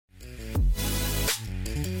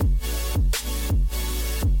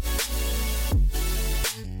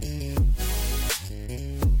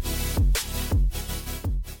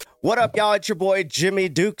What up, y'all? It's your boy, Jimmy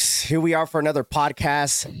Dukes. Here we are for another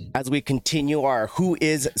podcast as we continue our Who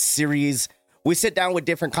Is series. We sit down with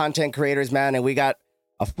different content creators, man, and we got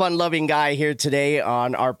a fun-loving guy here today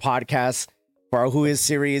on our podcast for our Who Is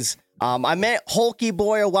series. I met Hulki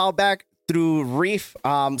boy a while back through Reef.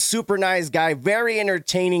 Super nice guy, very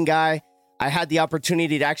entertaining guy. I had the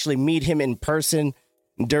opportunity to actually meet him in person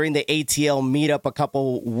during the ATL meetup a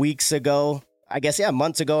couple weeks ago.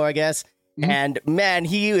 Months ago, I guess. And man,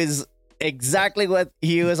 he is exactly what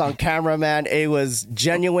he was on camera, man. It was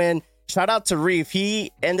genuine. Shout out to Reef.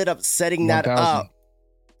 He ended up setting that 1,000. up.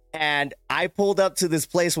 And I pulled up to this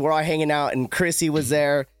place where we're all hanging out, and Chrissy was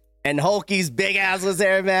there, and Hulki's big ass was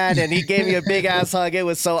there, man. And he gave me a big ass hug. It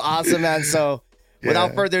was so awesome, man. So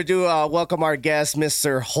without further ado, welcome our guest,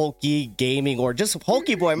 Mr. Hulki Gaming, or just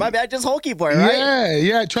Hulki Boy. My bad, just Hulki Boy, right?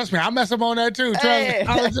 Yeah. Trust me, I mess up on that too.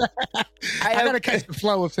 Trust me. I gotta catch the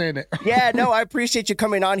flow of saying it. Yeah, no, I appreciate you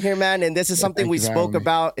coming on here, man. And this is something we spoke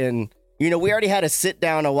about, and we already had a sit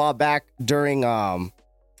down a while back during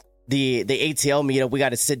the ATL meetup. We got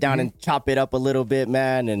to sit down and chop it up a little bit,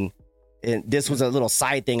 man. And this was a little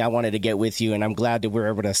side thing I wanted to get with you, and I'm glad that we were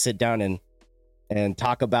able to sit down and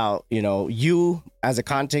talk about, you as a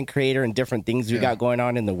content creator and different things we got going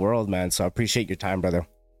on in the world, man. So I appreciate your time, brother.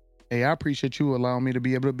 Hey, I appreciate you allowing me to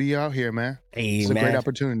be able to be out here, man. Hey, it's man. a great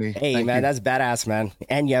opportunity. Hey, Thank man, you. that's badass, man.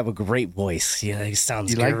 And you have a great voice. Yeah, it sounds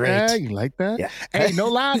You great. like that? You like that? Yeah. Hey, no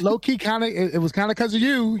lie, low key, it was kind of because of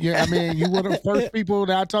you. Yeah, I mean, you were the first people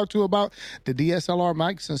that I talked to about the DSLR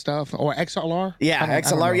mics and stuff, or XLR. Yeah,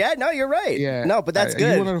 XLR. Yeah, no, you're right. Yeah, no, but that's good.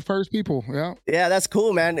 You're one of the first people. Yeah. Yeah, that's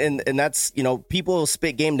cool, man. And that's, people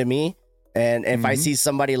spit game to me. And if I see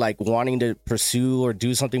somebody like wanting to pursue or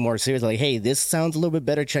do something more serious, like, hey, this sounds a little bit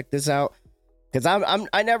better, check this out. Because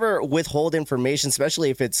I never withhold information, especially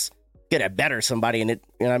if it's gonna better somebody. And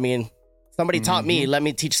somebody taught me, let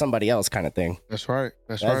me teach somebody else, kind of thing. That's right.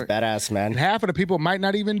 That's right. Badass, man. And half of the people might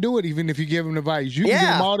not even do it, even if you give them advice. You can give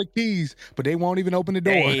them all the keys, but they won't even open the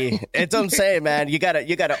door. Hey, it's what I'm saying, man. You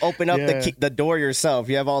gotta open up the door yourself.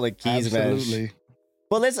 You have all the keys, man. Absolutely.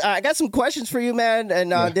 Well, I got some questions for you, man,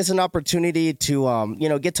 and this is an opportunity to,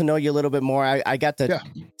 get to know you a little bit more. I got to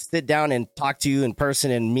sit down and talk to you in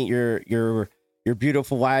person and meet your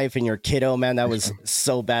beautiful wife and your kiddo, man. That was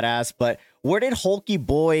so badass. But where did Hulki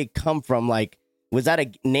Boy come from? Like, was that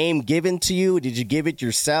a name given to you? Did you give it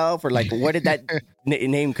yourself, or like, where did that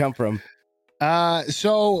name come from?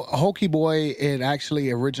 So Hulki Boy, it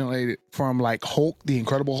actually originated from like Hulk, the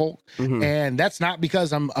Incredible Hulk. And that's not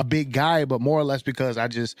because I'm a big guy, but more or less because I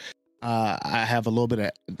have a little bit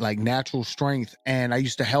of like natural strength, and I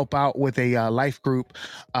used to help out with a life group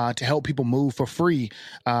to help people move for free,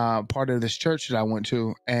 part of this church that I went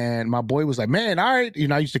to. And my boy was like, man, all right.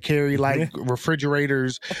 I used to carry like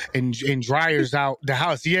refrigerators and dryers out the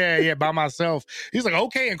house. Yeah, by myself. He's like,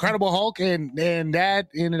 okay, Incredible Hulk. And that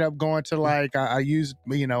ended up going to like, I used,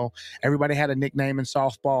 everybody had a nickname in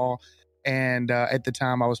softball. And at the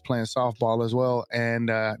time I was playing softball as well. And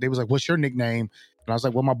they was like, what's your nickname? And I was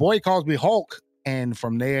like, well, my boy calls me Hulk. And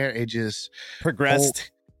from there, it just progressed.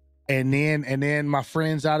 Hulk. And then my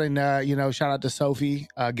friends out in, shout out to Sophie,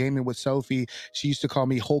 gaming with Sophie. She used to call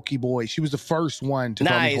me Hulki Boy. She was the first one to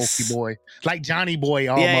call me Hulki Boy. Like Johnny Boy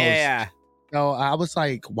almost. Yeah. So I was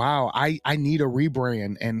like, wow, I need a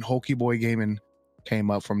rebrand. And Hulki Boy Gaming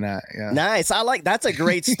came up from that. Yeah. Nice. That's a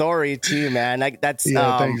great story too, man. Like that's,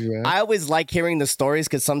 thanks, man. I always like hearing the stories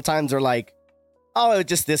because sometimes they're like, oh,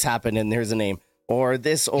 just this happened and here's a name. Or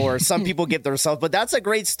this, or some people give themselves, but that's a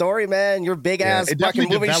great story, man. You're big ass fucking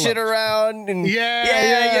moving shit around, and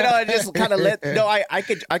I just kind of I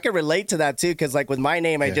could relate to that too, because like with my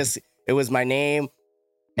name, it was my name,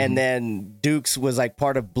 and then Dukes was like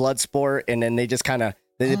part of Bloodsport, and then they just kind of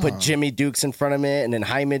they put Jimmy Dukes in front of it, and then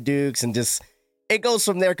Jaime Dukes, and just it goes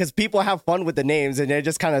from there because people have fun with the names, and they're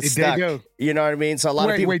just kind of stuck. You know what I mean? So a lot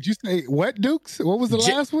of people. Wait, you say what Dukes? What was the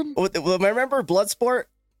last one? Well, remember Bloodsport?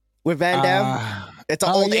 With Van Damme? It's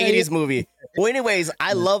an old 80s movie. Well, anyways,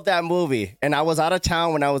 I love that movie. And I was out of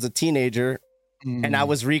town when I was a teenager. And I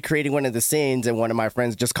was recreating one of the scenes. And one of my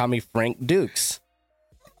friends just called me Frank Dukes.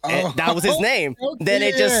 And that was his name. Then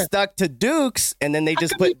it just stuck to Dukes. And then they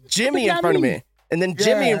just put Jimmy in front of me. And then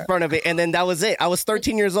Jimmy in front of it. And then that was it. I was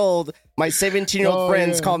 13 years old. My 17-year-old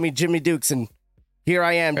friends called me Jimmy Dukes. And here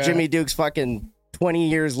I am, Jimmy Dukes, fucking 20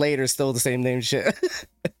 years later, still the same name shit.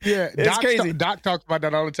 It's crazy. Doc talks about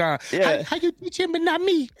that all the time. Yeah. How you teach him but not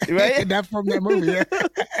me? Right? That's from that movie. Yeah.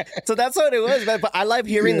 So that's what it was, man. But I love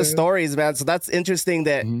hearing the stories, man. So that's interesting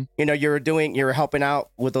that, you're helping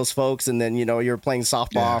out with those folks, and then, you're playing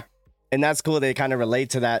softball. And that's cool. They kind of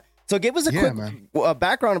relate to that. So give us a quick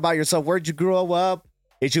background about yourself. Where'd you grow up?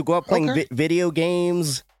 Did you grow up playing video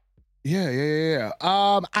games? Yeah.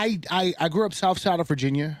 I grew up south side of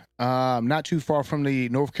Virginia, not too far from the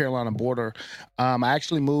North Carolina border. I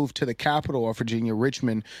actually moved to the capital of Virginia,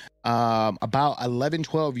 Richmond, about 11,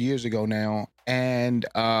 12 years ago now, and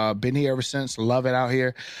been here ever since. Love it out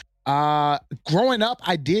here. Growing up,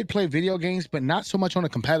 I did play video games, but not so much on a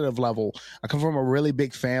competitive level. I come from a really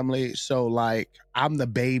big family, so like I'm the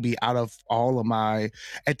baby out of all of my,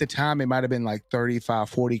 at the time it might have been like 35,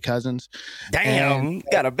 40 cousins. Damn,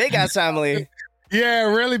 got a big ass family. Yeah,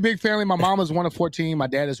 really big family. My mom is one of 14, my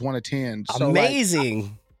dad is one of 10. So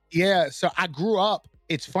amazing. So I grew up,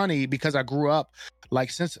 it's funny because I grew up like,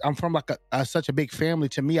 since I'm from like such a big family,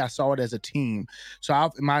 to me, I saw it as a team. So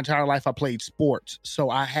my entire life, I played sports. So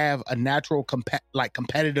I have a natural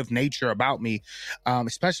competitive nature about me,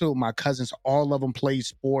 especially with my cousins. All of them played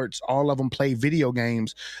sports. All of them played video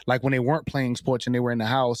games, like when they weren't playing sports and they were in the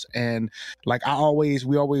house. And like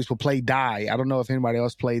we always would play die. I don't know if anybody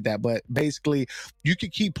else played that, but basically you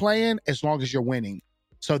could keep playing as long as you're winning.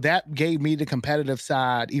 So that gave me the competitive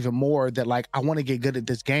side even more, that like, I want to get good at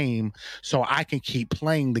this game so I can keep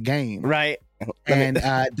playing the game. Right. And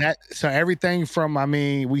so everything from, I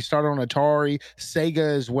mean, we started on Atari.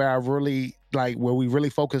 Sega is where where we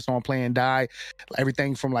really focused on playing die.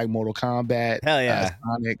 Everything from like Mortal Kombat, hell yeah,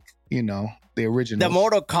 Sonic, the original. The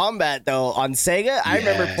Mortal Kombat though on Sega, I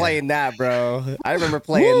remember playing that, bro. I remember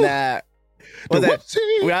playing that. Was it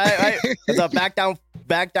right? The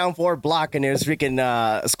back down forward block, and there's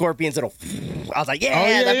freaking scorpions. I was like,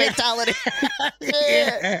 the fatality.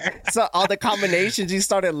 So all the combinations you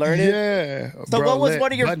started learning. Yeah. So what was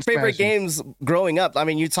one of your favorite games growing up? I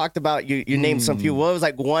mean, you talked about you named some few. What was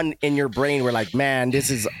like one in your brain where like, man, this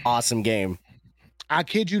is an awesome game? I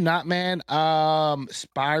kid you not, man.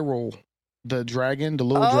 Spiral, the dragon, the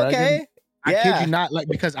little dragon. Okay. I kid you not, like,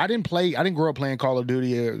 because I didn't grow up playing Call of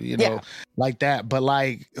Duty or, like that. But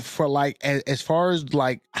like, for like, as far as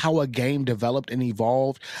like how a game developed and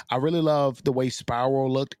evolved, I really love the way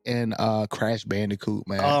Spiral looked in Crash Bandicoot,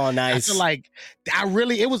 man. Oh, nice. I feel like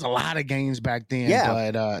it was a lot of games back then.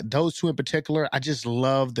 Yeah. But those two in particular, I just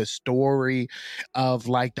love the story of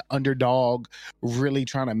like the underdog really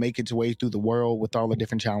trying to make its way through the world with all the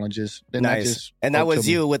different challenges. Then nice. And that was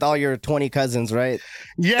you with all your 20 cousins, right?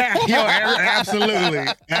 Yeah. Absolutely.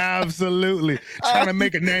 Trying to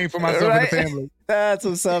make a name for myself and the family. That's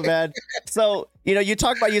what's up, man. So, you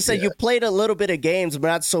talked about, you said you played a little bit of games, but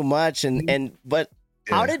not so much. But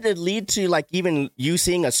how did it lead to like even you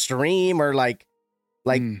seeing a stream or like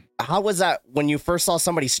how was that when you first saw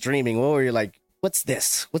somebody streaming? What were you like? What's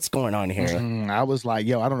this? What's going on here? I was like,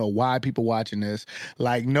 I don't know why people watching this.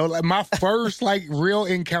 Like, no, like my first like real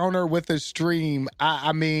encounter with a stream.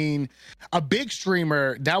 I mean, a big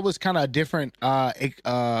streamer, that was kind of a different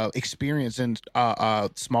experience than a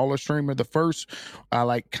smaller streamer. The first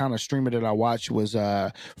like kind of streamer that I watched was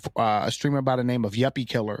a streamer by the name of Yuppie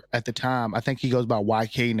Killer at the time. I think he goes by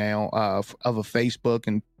YK now of a Facebook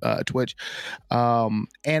and Twitch.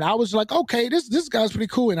 And I was like, okay, this guy's pretty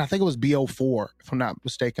cool. And I think it was BO4, if I'm not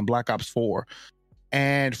mistaken, Black Ops 4.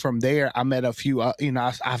 And from there, I met a few, I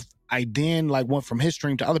then like went from his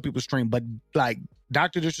stream to other people's stream, but like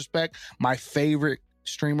Dr. Disrespect, my favorite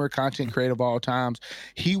streamer, content creator of all times.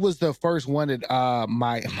 He was the first one that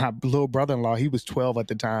my little brother-in-law, he was 12 at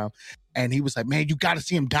the time. And he was like, man, you got to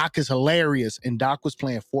see him. Doc is hilarious. And Doc was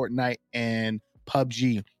playing Fortnite and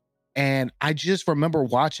PUBG. And I just remember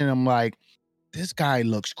watching him like, this guy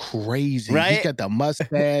looks crazy. Right? He's got the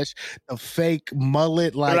mustache, the fake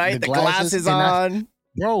mullet, like right? the glasses on.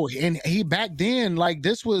 Bro, and he back then, like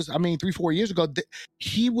this was, 3-4 years ago,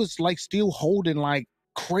 he was like still holding like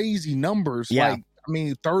crazy numbers. Yeah. Like,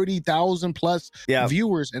 30,000 plus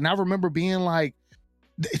viewers. And I remember being like,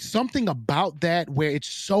 it's something about that where it's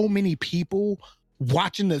so many people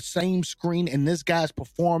watching the same screen and this guy's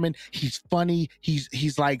performing. He's funny.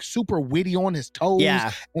 He's like super witty on his toes.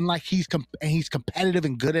 Yeah. And like he's competitive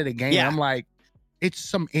and good at a game. Yeah. I'm like, it's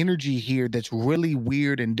some energy here that's really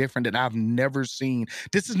weird and different that I've never seen.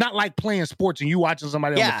 This is not like playing sports and you watching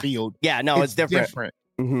somebody on the field. Yeah, no, it's different.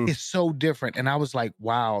 Mm-hmm. It's so different. And I was like,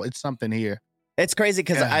 wow, it's something here. It's crazy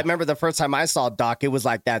because I remember the first time I saw Doc, it was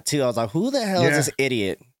like that too. I was like, who the hell is this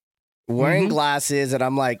idiot wearing glasses? And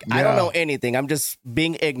I'm like, I don't know anything. I'm just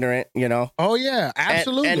being ignorant, Oh, yeah,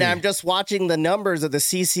 absolutely. And I'm just watching the numbers of the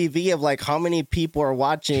CCV of like how many people are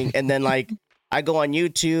watching. And then like I go on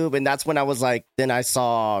YouTube and that's when I was like, then I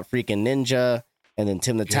saw freaking Ninja and then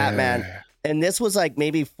Tim the Tap Man. And this was like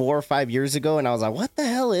maybe 4 or 5 years ago. And I was like, what the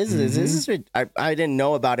hell is this? I didn't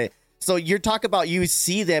know about it. So you're talking about you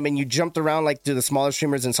see them and you jumped around like to the smaller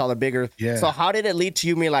streamers and saw the bigger. Yeah. So how did it lead to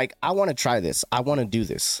you being like, I want to try this. I want to do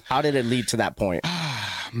this. How did it lead to that point?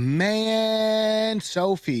 Man,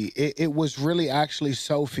 Sophie. It was really actually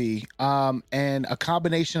Sophie. And a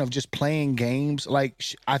combination of just playing games. Like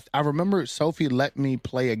I remember Sophie let me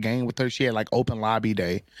play a game with her. She had like open lobby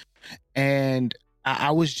day. And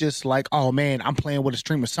I was just like, oh man, I'm playing with a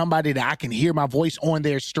streamer, somebody that I can hear my voice on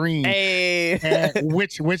their stream. Hey. And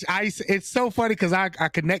it's so funny because I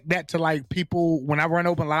connect that to like people when I run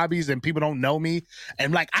open lobbies and people don't know me,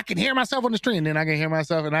 and like I can hear myself on the stream, and then I can hear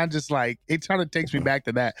myself, and I just like it kind of takes me back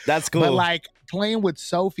to that. That's cool. But like playing with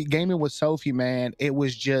Sophie, gaming with Sophie, man, it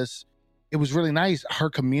was really nice. Her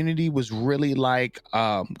community was really like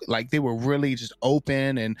they were really just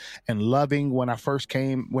open and loving when I first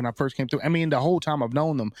came through. I mean, the whole time I've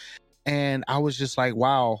known them. And I was just like,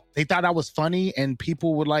 wow, they thought I was funny, and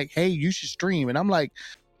people were like, hey, you should stream. And I'm like,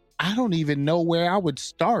 I don't even know where I would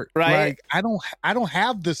start. Right. Like, I don't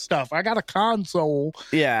have this stuff. I got a console.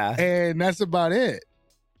 Yeah. And that's about it.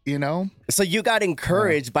 You know? So you got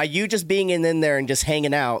encouraged by you just being in there and just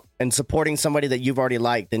hanging out and supporting somebody that you've already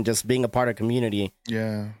liked and just being a part of community.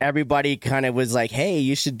 Yeah. Everybody kind of was like, hey,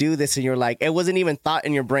 you should do this. And you're like, it wasn't even thought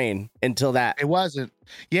in your brain until that. It wasn't.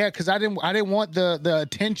 Yeah, because I didn't want the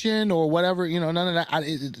attention or whatever, none of that. I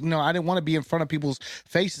didn't want to be in front of people's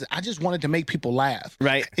faces. I just wanted to make people laugh.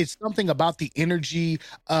 Right. It's something about the energy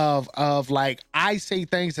of like, I say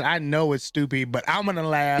things that I know is stupid, but I'm gonna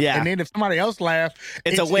laugh. Yeah. And then if somebody else laughs,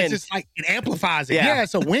 it's a win. It's just like it amplifies it. Yeah.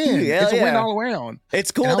 It's a win. It's a win all around.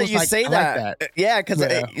 It's cool that you say that. Like yeah, because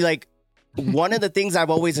like one of the things I've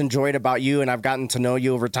always enjoyed about you, and I've gotten to know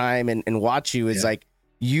you over time and watch you, is like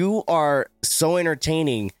you are so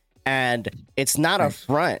entertaining, and it's not a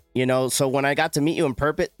front, So when I got to meet you in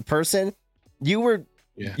person, you were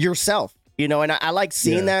yourself, and I like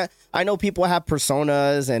seeing that. I know people have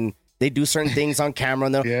personas and they do certain things on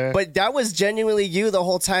camera, but that was genuinely you the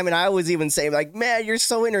whole time. And I was even saying like, man, you're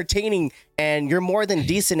so entertaining, and you're more than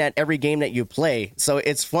decent at every game that you play. So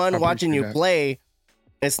it's fun watching you play.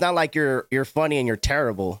 It's not like you're funny and you're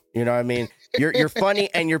terrible. You know what I mean? You're funny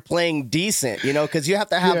and you're playing decent, because you have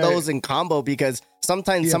to have those in combo, because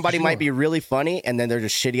sometimes somebody might be really funny and then they're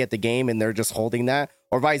just shitty at the game and they're just holding that,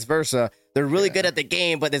 or vice versa. They're really good at the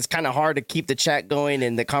game, but it's kind of hard to keep the chat going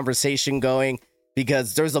and the conversation going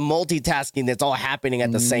because there's a multitasking that's all happening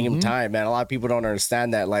at the same time, man. A lot of people don't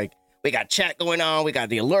understand that. Like, we got chat going on, we got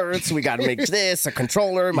the alerts, we got to make this, a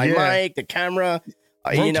controller, my mic, the camera.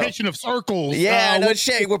 Rotation of circles. Yeah, no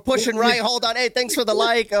shit. We're pushing right. Hold on. Hey, thanks for the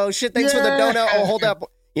like. Oh shit, thanks for the donut. Oh, hold up.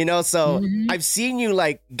 So I've seen you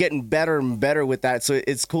like getting better and better with that. So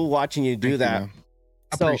it's cool watching you do that.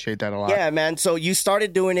 I appreciate that a lot. Yeah, man. So you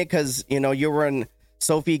started doing it because you were in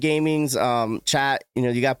Sophie Gaming's chat.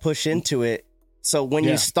 You got pushed into it. So when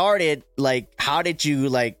you started, like, how did you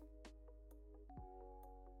figure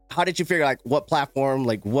like what platform?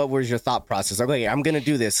 Like, what was your thought process? Like, okay, I'm gonna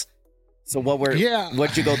do this. So what'd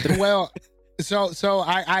you go through? Well, so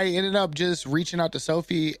I ended up just reaching out to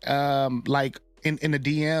Sophie, like in the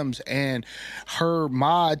DMs, and her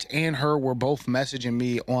mods and her were both messaging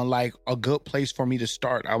me on like a good place for me to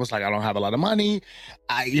start. I was like, I don't have a lot of money.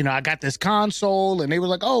 I got this console, and they were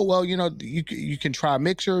like, oh, well, you can try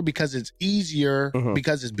Mixer because it's easier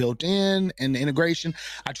because it's built in and the integration.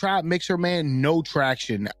 I tried Mixer, man, no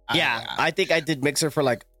traction. Yeah, I think I did Mixer for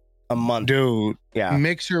like a month, dude. Yeah,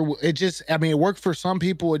 Mixer, it worked for some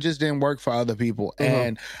people, it just didn't work for other people.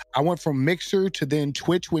 And I went from Mixer to then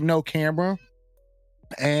Twitch with no camera,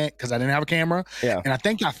 and because I didn't have a camera. And I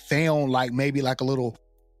think I found like maybe like a little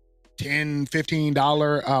 $10-15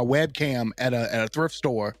 webcam at a thrift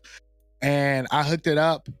store, and I hooked it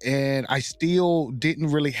up, and I still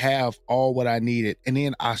didn't really have all what I needed. And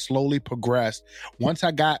then I slowly progressed. Once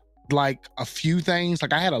I got like a few things,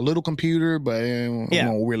 like I had a little computer, but it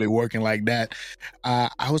wasn't really working like that.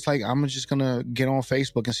 I was like, I'm just gonna get on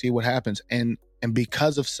Facebook and see what happens. And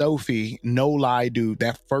because of Sophie, no lie, dude,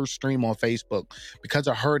 that first stream on Facebook, because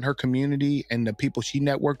of her and her community and the people she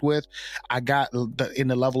networked with, I got in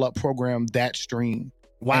the Level Up program that stream.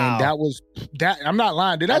 Wow. And that was that. I'm not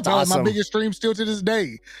lying, dude. That's awesome. My biggest stream still to this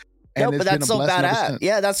day. No, but that's so badass.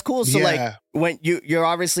 Yeah, that's cool. So like when you're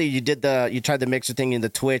obviously you tried the Mixer thing in the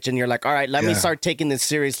Twitch, and you're like, all right, let me start taking this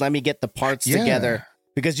serious. Let me get the parts together,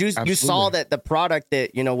 because you saw that the product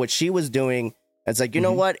that what she was doing. It's like, you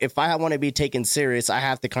know what? If I want to be taken serious, I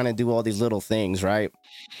have to kind of do all these little things, right?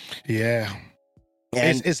 Yeah.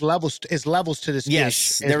 And it's levels to this.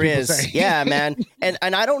 Yes, there is. Yeah, man. And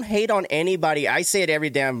I don't hate on anybody. I say it every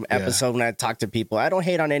damn episode when I talk to people. I don't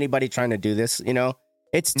hate on anybody trying to do this.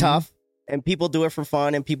 It's tough. and people do it for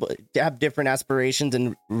fun, and people have different aspirations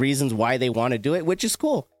and reasons why they want to do it, which is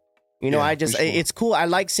cool. You know, it's cool. I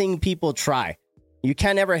like seeing people try. You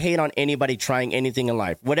can't ever hate on anybody trying anything in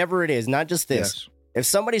life, whatever it is, not just this. Yes. If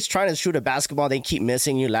somebody's trying to shoot a basketball, they keep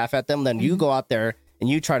missing, you laugh at them, then you go out there and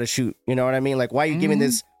you try to shoot. You know what I mean? Like, why are you giving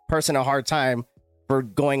this person a hard time for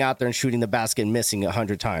going out there and shooting the basket and missing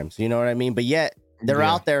 100 times? You know what I mean? But yet they're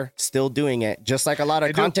out there still doing it. Just like a lot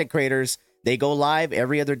of content creators, they go live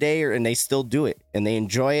every other day and they still do it and they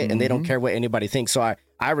enjoy it and they don't care what anybody thinks. So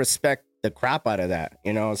I respect the crap out of that,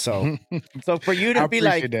 you know? So, so for you to be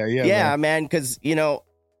like, that. Man, cause you know,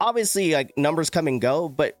 obviously like numbers come and go,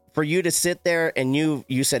 but for you to sit there and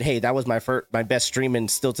you said, hey, that was my best stream,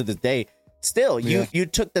 and still to this day, still you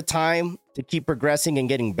took the time to keep progressing and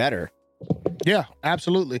getting better. Yeah,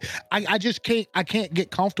 absolutely. I just can't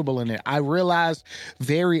get comfortable in it. I realized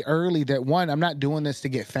very early that, one, I'm not doing this to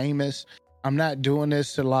get famous. I'm not doing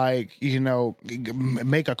this to, like, you know,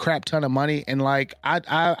 make a crap ton of money. And like,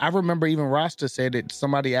 I remember even Rasta said it.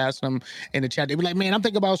 Somebody asked him in the chat, they were like, man, I'm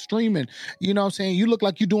thinking about streaming. You know what I'm saying? You look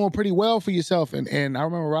like you're doing pretty well for yourself. And I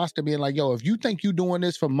remember Rasta being like, yo, if you think you're doing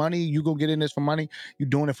this for money, you gonna get in this for money, you're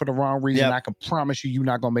doing it for the wrong reason. I can promise you're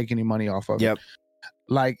not gonna make any money off of it.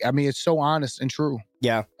 Like, I mean, it's so honest and true.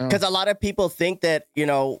 Yeah. Because a lot of people think that, you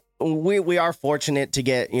know, we are fortunate to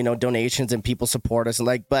get, you know, donations and people support us, and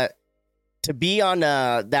like, but to be on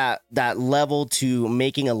that level to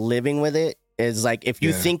making a living with it is like, if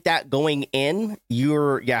you think that going in,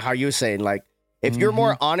 you're, how you're saying, like, if you're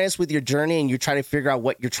more honest with your journey and you try to figure out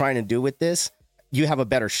what you're trying to do with this, you have a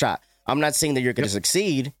better shot. I'm not saying that you're going to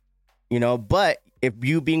succeed, you know, but if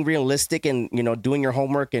you being realistic and, you know, doing your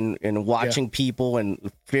homework and watching people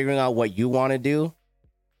and figuring out what you want to do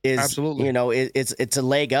is, absolutely, you know, it's a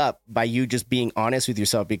leg up by you just being honest with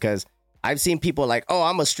yourself. Because I've seen people like, oh,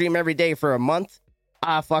 I'm gonna stream every day for a month.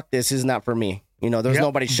 Fuck this is not for me. You know, there's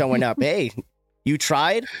nobody showing up. Hey, you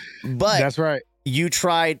tried, but that's right. You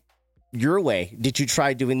tried your way. Did you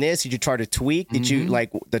try doing this? Did you try to tweak? Did you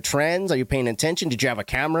like the trends? Are you paying attention? Did you have a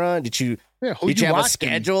camera? Did you have a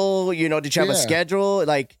schedule? You know, did you have a schedule?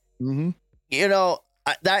 Like, you know,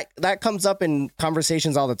 that comes up in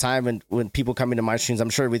conversations all the time. And when people come into my streams,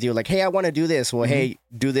 I'm sure with you, like, hey, I want to do this. Well, hey,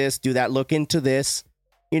 do this, do that. Look into this.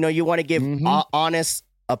 You know, you want to give honest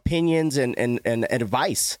opinions and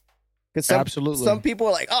advice. Because some people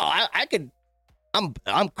are like, oh, I could,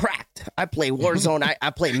 I'm cracked. I play Warzone. I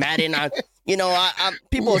play Madden.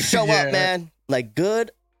 People show up, man. Like,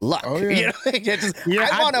 good luck. Oh, yeah. You know,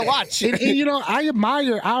 I want to watch. And, you know, I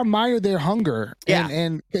admire their hunger.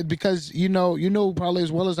 And because you know probably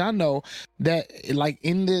as well as I know that, like,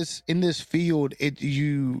 in this field,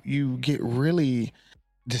 you get really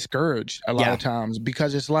discouraged a lot of times,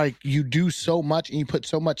 because it's like you do so much and you put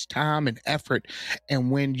so much time and effort,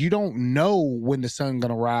 and when you don't know when the sun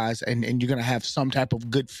gonna rise and you're gonna have some type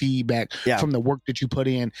of good feedback from the work that you put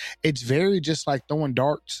in, it's very just like throwing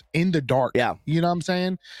darts in the dark. You know what I'm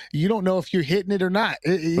saying? You don't know if you're hitting it or not.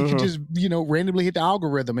 It can just, you know, randomly hit the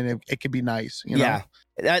algorithm, and it can be nice, you know?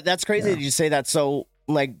 That's crazy that you say that. So,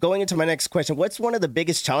 like, going into my next question, what's one of the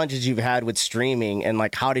biggest challenges you've had with streaming, and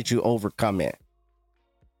like, how did you overcome it?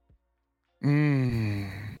 I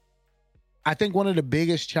think one of the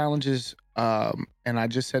biggest challenges, and I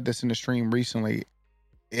just said this in the stream recently,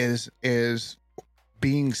 is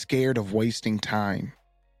being scared of wasting time.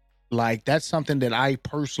 Like, that's something that I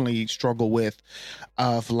personally struggle with.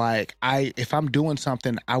 Of like, if I'm doing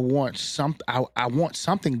something, I want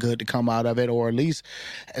something good to come out of it, or at least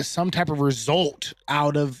some type of result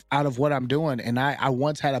out of what I'm doing. And I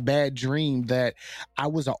once had a bad dream that I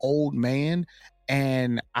was an old man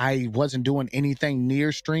and I wasn't doing anything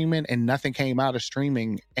near streaming, and nothing came out of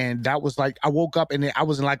streaming. And that was like, I woke up and I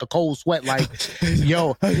was in like a cold sweat, like,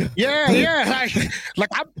 yo, like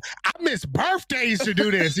I miss birthdays to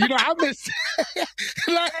do this. You know, I miss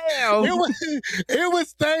like, it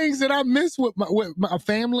was things that I miss with my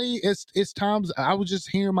family. It's times I was just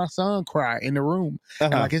hearing my son cry in the room.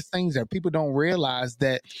 And like, it's things that people don't realize,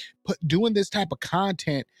 that doing this type of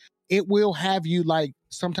content, it will have you like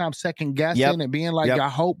sometimes second guessing and being like, I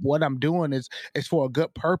hope what I'm doing is for a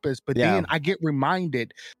good purpose. But then I get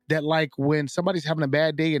reminded that, like, when somebody's having a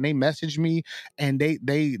bad day and they message me and they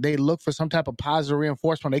look for some type of positive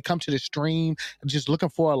reinforcement, they come to the stream just looking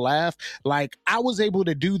for a laugh. Like, I was able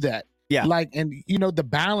to do that. Like, and you know, the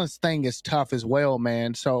balance thing is tough as well,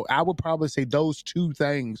 man. So I would probably say those two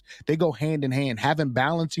things, they go hand in hand. Having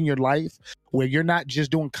balance in your life where you're not just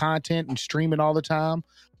doing content and streaming all the time,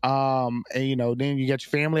 And then you got your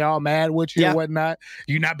family all mad with you or whatnot.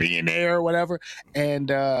 You not being there or whatever. And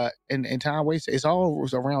time wasted. It's all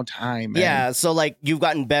around time, man. Yeah. So like you've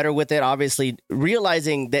gotten better with it. Obviously,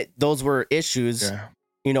 realizing that those were issues,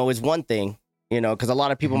 is one thing, because a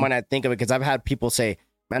lot of people might not think of it. Because I've had people say,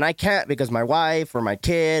 man, I can't because my wife or my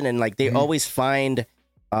kid, and like they always find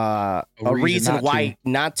a reason why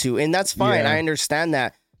not to. And that's fine. I understand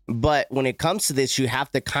that. But when it comes to this, you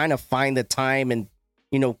have to kind of find the time and,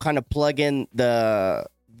 kind of plug in the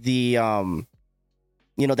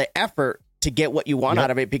effort to get what you want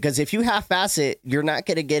out of it. Because if you half-ass it, you're not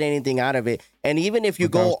going to get anything out of it. And even if you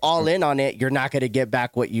go all in on it, you're not going to get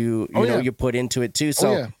back what you put into it too.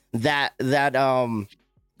 So that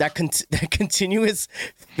continuous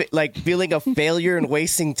like feeling of failure and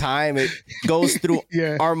wasting time, it goes through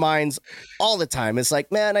our minds all the time. It's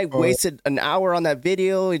like, man, I wasted an hour on that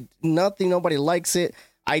video. Nobody likes it.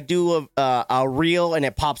 I do a reel and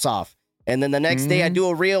it pops off. And then the next day I do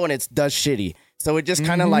a reel and it does shitty. So it just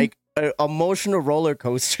kind of like an emotional roller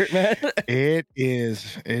coaster, man. It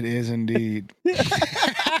is indeed.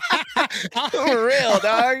 For real,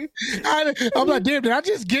 dog. I'm like, damn, did I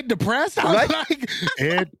just get depressed? I was like,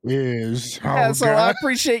 it is. So God. I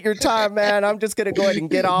appreciate your time, man. I'm just gonna go ahead and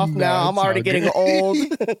get off now. I'm already getting old.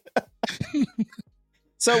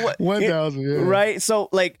 So what? 1,000, right? So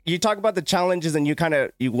like you talk about the challenges, and you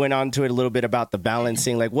went on to it a little bit about the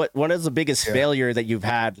balancing. Like what is the biggest failure that you've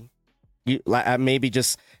had? Maybe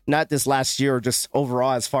just not this last year, or just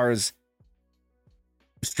overall as far as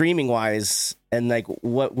streaming wise, and like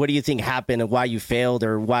what do you think happened and why you failed,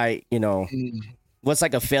 or why what's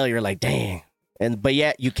like a failure, like dang, but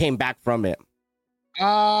yet you came back from it?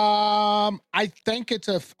 I think it's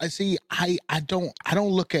I don't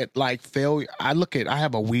look at like failure. I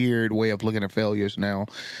have a weird way of looking at failures now.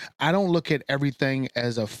 I don't look at everything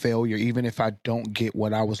as a failure, even if I don't get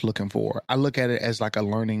what I was looking for. I look at it as like a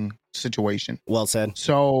learning situation. Well said.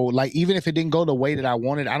 So like, even if it didn't go the way that I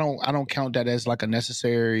wanted, I don't count that as like a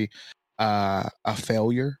necessary a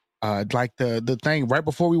failure. Like the thing right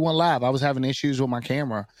before we went live, I was having issues with my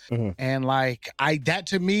camera, and like that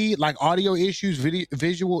to me, like audio issues,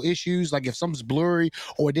 visual issues, like if something's blurry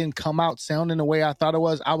or it didn't come out sounding the way I thought it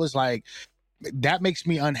was, I was like, that makes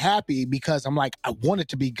me unhappy, because I'm like, I want it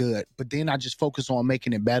to be good, but then I just focus on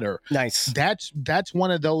making it better. Nice. That's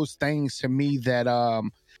one of those things to me that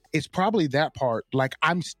it's probably that part. Like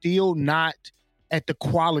I'm still not at the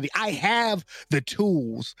quality. I have the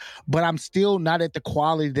tools, but I'm still not at the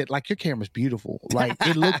quality that, like, your camera's beautiful. Like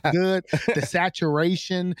it looks good. The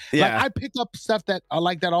saturation. Like I pick up stuff that I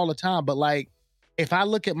like that all the time, but like if I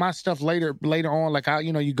look at my stuff later on, like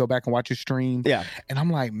you go back and watch your stream. Yeah. And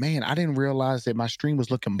I'm like, man, I didn't realize that my stream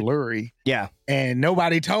was looking blurry. Yeah. And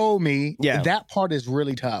nobody told me. Yeah. That part is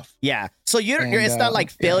really tough. Yeah. So it's not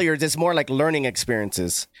like failures. It's more like learning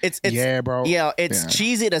experiences. It's yeah, bro. Yeah. It's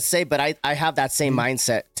cheesy to say, but I have that same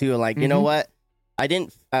mindset too. Like, you know what? I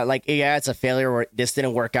didn't it's a failure, or this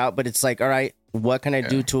didn't work out, but it's like, all right, what can I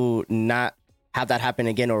do to not have that happen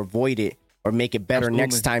again, or avoid it, or make it better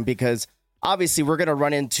next time? Because obviously we're going to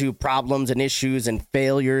run into problems and issues and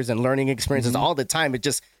failures and learning experiences all the time. It's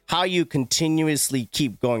just how you continuously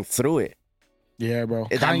keep going through it. Yeah, bro.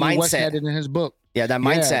 That Kanye West had it in his book. Yeah, that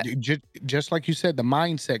mindset. Just like you said, the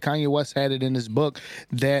mindset. Kanye West had it in his book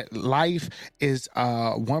that life is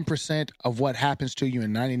 1% of what happens to you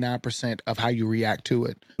and 99% of how you react to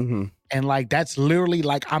it. And like, that's literally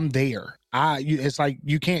like, I'm there. It's like,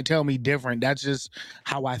 you can't tell me different. That's just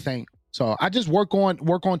how I think. So I just work on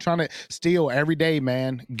trying to still every day,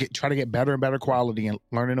 man, try to get better and better quality and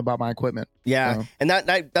learning about my equipment. Yeah. And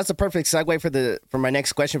that's a perfect segue for my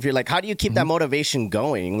next question for you. Like, how do you keep that motivation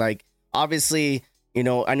going? Like, obviously, I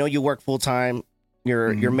know you work full time,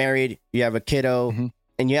 you're married, you have a kiddo,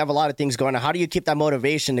 and you have a lot of things going on. How do you keep that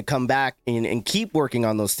motivation to come back and keep working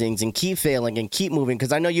on those things and keep failing and keep moving?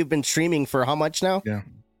 Because I know you've been streaming for how much now? Yeah.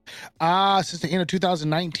 Since the end of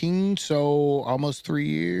 2019, so almost 3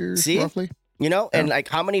 years, roughly. And like,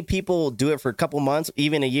 how many people do it for a couple months,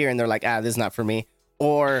 even a year, and they're like, this is not for me,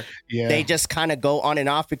 or they just kind of go on and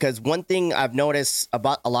off? Because one thing I've noticed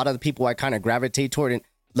about a lot of the people I kind of gravitate toward, and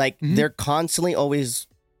like they're constantly always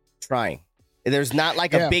trying. There's not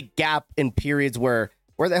like a big gap in periods where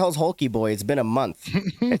the hell's Hulki boy? It's been a month.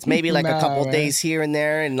 It's maybe like a couple days here and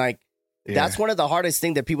there, and like. That's one of the hardest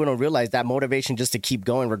things that people don't realize, that motivation just to keep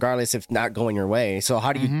going, regardless if not going your way. So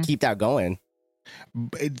how do you keep that going?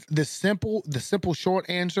 The simple short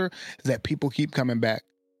answer is that people keep coming back.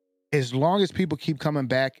 As long as people keep coming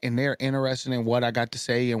back and they're interested in what I got to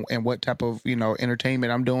say and what type of,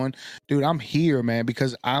 entertainment I'm doing, dude, I'm here, man,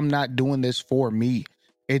 because I'm not doing this for me.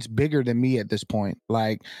 It's bigger than me at this point.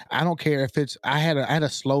 Like, I don't care if it's, I had a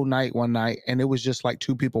slow night one night and it was just like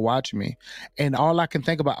 2 people watching me. And all I can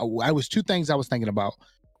think about, I was 2 things I was thinking about.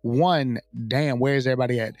 One, damn, where's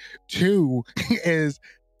everybody at? 2 is,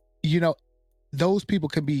 those people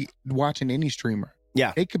could be watching any streamer.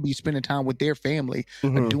 Yeah. They could be spending time with their family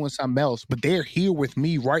or doing something else, but they're here with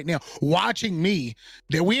me right now, watching me.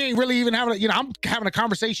 That we ain't really even having, I'm having a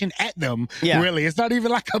conversation at them. Yeah. Really. It's not even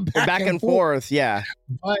like a back and forth. Yeah.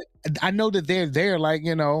 But I know that they're there. Like,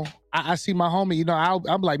 I see my homie,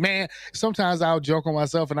 I'm like, man, sometimes I'll joke on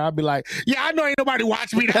myself and I'll be like, yeah, I know ain't nobody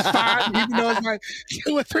watching me. That's fine. Even though it's like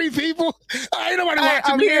 2 or 3 people, ain't nobody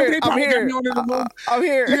watching me. I'm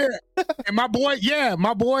here. Yeah. And my boy,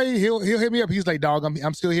 he'll hit me up. He's like, dog,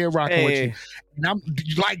 I'm still here rocking with you. And I'm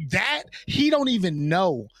like that. He don't even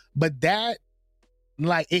know, but that,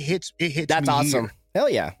 like, it hits. That's me awesome. Here. Hell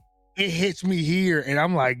yeah. It hits me here, and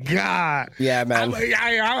I'm like, God. Yeah, man.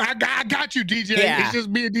 I got you, DJ. Yeah. It's just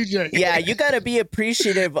me and DJ. Yeah, you got to be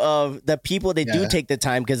appreciative of the people that do take the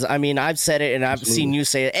time. Because, I've said it, and I've seen you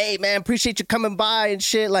say it. Hey, man, appreciate you coming by and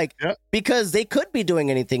shit. Like, because they could be doing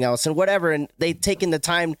anything else and whatever, and they taking the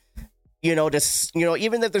time, to,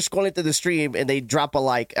 even if they're scrolling through the stream and they drop a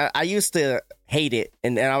like. I used to hate it,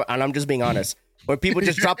 and I'm just being honest. Where people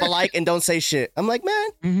just drop a like and don't say shit. I'm like,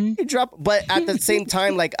 man, you drop. But at the same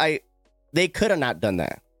time, like, they could have not done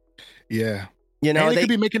that. Yeah. And they could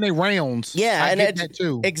be making their rounds. Yeah. I get that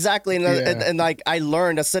too. Exactly. And like, I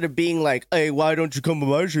learned, instead of being like, hey, why don't you come to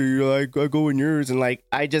my stream? You're like, I go in yours. And like,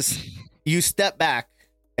 you step back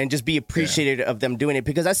and just be appreciative of them doing it,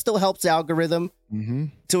 because that still helps the algorithm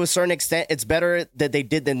to a certain extent. It's better that they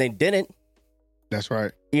did than they didn't. That's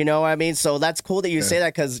right. You know what I mean? So that's cool that you say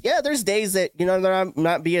that, because, there's days that, there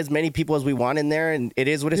not be as many people as we want in there, and it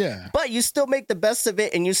is what it is. Yeah. But you still make the best of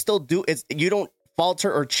it, and you still do it. You don't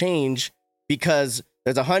falter or change because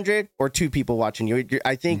there's 100 or 2 people watching you.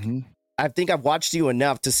 I think I've watched you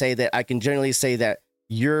enough to say that I can generally say that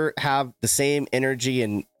you have the same energy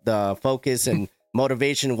and the focus and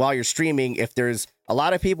motivation while you're streaming if there's a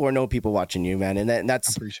lot of people or no people watching you, man. And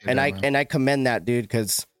that's I commend that, dude,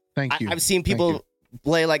 because thank you. I've seen people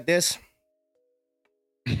play like this.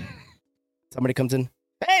 Somebody comes in.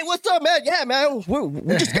 Hey, what's up, man? Yeah, man.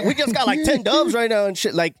 We just got like 10 dubs right now and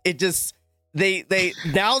shit. Like, it just they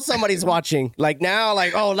now somebody's watching. Like, now,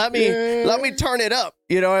 like, oh, let me turn it up.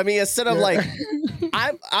 You know what I mean? Instead of like,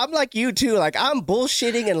 I'm like you too. Like, I'm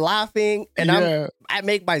bullshitting and laughing, and I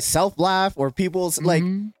make myself laugh, or people's like,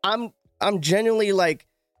 I'm genuinely like,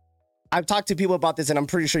 I've talked to people about this, and I'm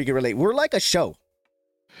pretty sure you can relate. We're like a show.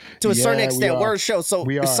 To a certain extent, we're a show. So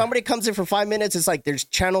if somebody comes in for 5 minutes, it's like there's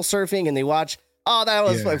channel surfing, and they watch, oh, that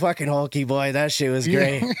was my fucking Hulki, boy. That shit was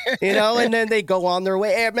great. And then they go on their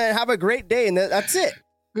way. Hey, man, have a great day. And that's it.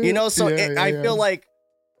 So I feel like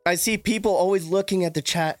I see people always looking at the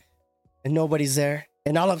chat and nobody's there.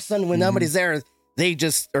 And all of a sudden, when nobody's there, they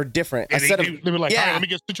just are different. Instead of they were like, all right, let me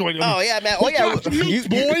get situated. Oh, yeah, man. Oh, yeah.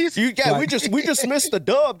 Boys. We just missed the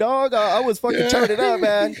dub, dog. I was fucking turning up,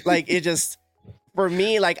 man. Like, it just... For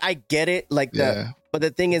me, like, I get it, like but the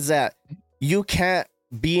thing is that you can't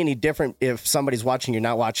be any different if somebody's watching you,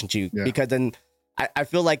 not watching you, because then I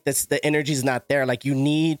feel like the energy's not there. Like, you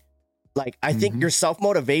need, like, I think your self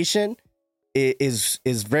motivation is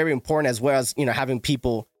very important, as well as having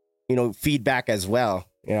people feedback as well,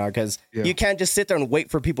 because you can't just sit there and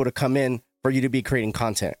wait for people to come in for you to be creating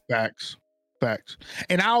content. Facts.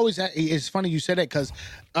 And I always, it's funny you said that, because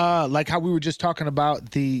like how we were just talking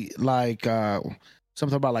about the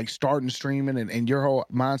something about like starting streaming and your whole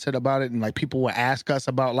mindset about it, and like people will ask us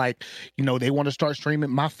about like they want to start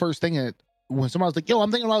streaming. My first thing is, when somebody's like, yo,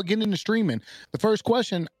 I'm thinking about getting into streaming, the first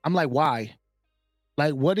question, I'm like, why?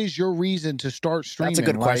 Like, what is your reason to start streaming? That's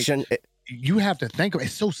a good question. You have to think of it.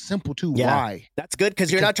 It's so simple too. Why? That's good,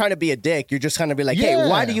 because you're not trying to be a dick. You're just trying to be like, hey,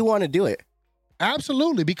 why do you want to do it?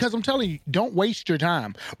 Absolutely, because I'm telling you, don't waste your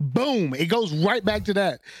time. Boom, it goes right back to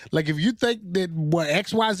that. Like, if you think that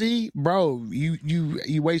XYZ, bro,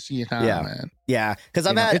 you wasting your time, man. Yeah, because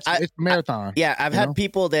it's a marathon. I've had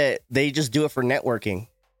people that they just do it for networking.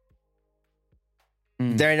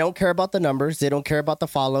 They don't care about the numbers. They don't care about the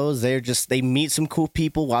follows. They meet some cool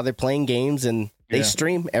people while they're playing games, and they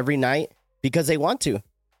stream every night because they want to.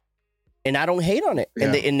 And I don't hate on it.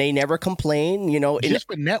 And they never complain, Just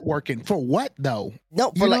for networking. For what, though?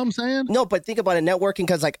 No, you know what I'm saying? No, but think about it. Networking,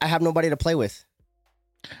 because, like, I have nobody to play with.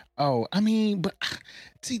 Oh, I mean, but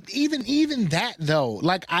see, even that, though.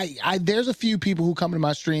 Like, I there's a few people who come to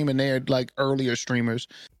my stream, and they're, like, earlier streamers.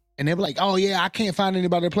 And they're like, oh yeah, I can't find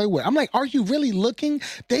anybody to play with. I'm like, are you really looking?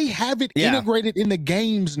 They have it integrated in the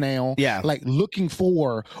games now. Yeah. Like looking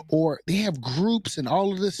for, or they have groups and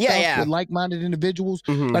all of this stuff with like-minded individuals.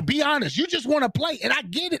 Like, be honest, you just want to play. And I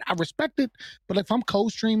get it. I respect it. But if I'm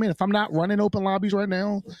co-streaming, if I'm not running open lobbies right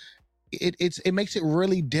now, it makes it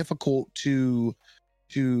really difficult to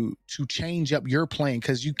change up your plan,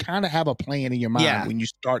 because you kind of have a plan in your mind when you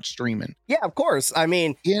start streaming. Yeah, of course. I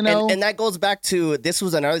mean, and that goes back to, this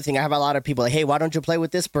was another thing. I have a lot of people like, hey, why don't you play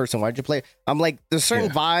with this person? Why'd you play? I'm like, there's certain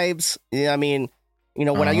vibes. I mean,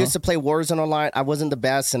 when I used to play Warzone online, I wasn't the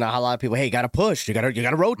best, and I had a lot of people, hey, you gotta push, you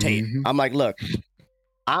gotta rotate. I'm like, look,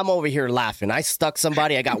 I'm over here laughing. I stuck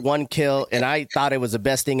somebody, I got 1 kill, and I thought it was the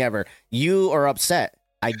best thing ever. You are upset.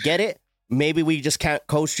 I get it. Maybe we just can't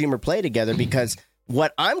co-stream or play together, because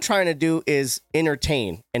what I'm trying to do is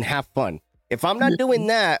entertain and have fun. If I'm not doing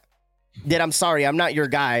that, then I'm sorry, I'm not your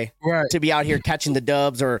guy to be out here catching the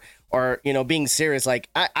dubs or being serious. Like,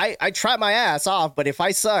 I try my ass off, but if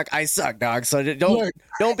I suck, dog. So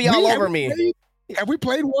don't be all over me. Have we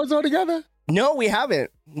played Warzone together? No, we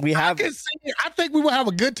haven't. I think we will have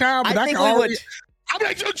a good time, but I think we would. I'm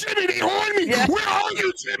like, yo, Jimmy, they horn me. Yeah. Where are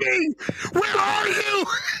you, Jimmy? Where are you?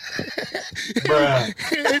 Bruh.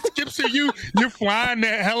 It skips to you. You're flying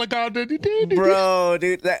that helicopter. Bro,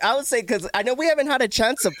 dude. I would say, because I know we haven't had a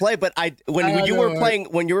chance to play, but when you were playing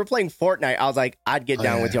Fortnite, I was like, I'd get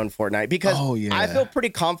down with you on Fortnite, because I feel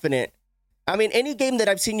pretty confident. I mean, any game that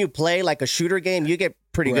I've seen you play, like a shooter game, you get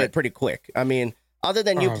pretty good pretty quick. I mean, other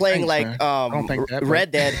than you playing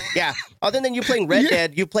Red Dead, other than you playing Red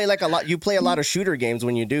Dead, you play a lot of shooter games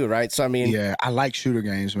when you do, right? So I mean, I like shooter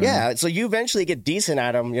games, man. Yeah, so you eventually get decent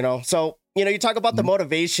at them, So you talk about the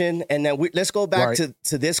motivation, and then let's go back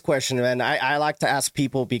to this question, man. I like to ask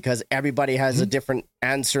people, because everybody has a different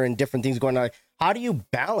answer and different things going on. How do you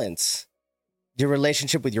balance your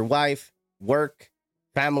relationship with your wife, work,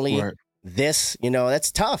 family? That's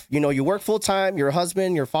tough. You work full time. You're a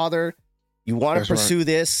husband. You're a father. You want to pursue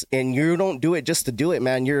this, and you don't do it just to do it,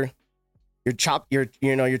 man. You're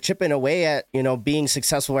chipping away at, being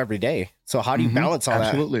successful every day. So how do you balance all that?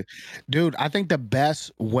 Absolutely. Dude, I think the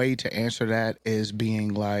best way to answer that is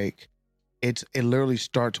being like, it literally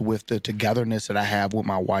starts with the togetherness that I have with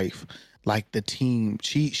my wife. Like the team,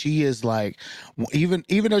 she is like, even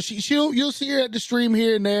though you'll see her at the stream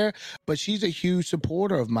here and there, but she's a huge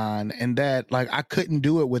supporter of mine, and that, like, I couldn't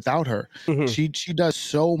do it without her. She does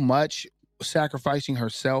so much, sacrificing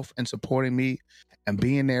herself and supporting me and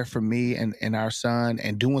being there for me and our son,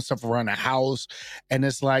 and doing stuff around the house. And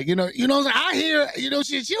it's like, I hear,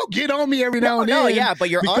 she'll get on me every now and then. No, yeah, but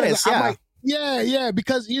you're honest,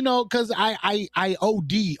 because I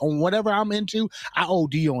OD on whatever I'm into. I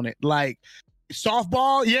OD on it. Like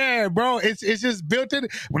softball, yeah, bro. It's just built in.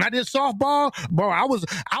 When I did softball, bro, I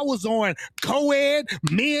was on co-ed,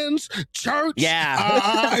 men's, church. Yeah,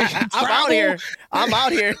 I'm out here. I'm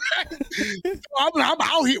out here. When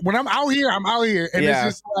I'm out here, I'm out here, and it's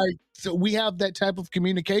just like. So we have that type of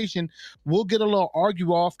communication. We'll get a little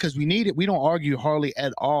argue off because we need it. We don't argue hardly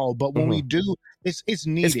at all, but when we do, it's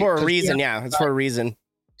needed. It's for a reason. It's for a reason.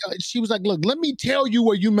 She was like, look, let me tell you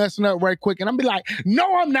where you messing up right quick. And I'm be like,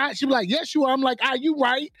 no, I'm not. She be like, yes, you are. I'm like, you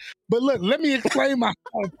right. But look, let me explain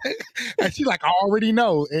myself. And she's like, I already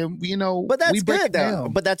know. And but that's good though.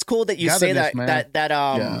 But that's cool that you say that, man.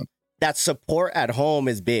 that support at home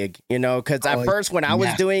is big, because at first when I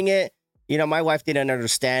was doing it, my wife didn't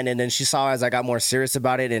understand. And then she saw as I got more serious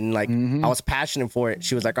about it, and like, I was passionate for it.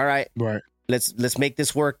 She was like, all right, let's make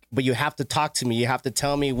this work. But you have to talk to me. You have to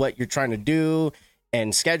tell me what you're trying to do.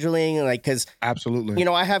 And scheduling, like, because absolutely,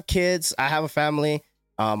 I have kids, I have a family,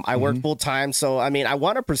 I work full time. So, I mean, I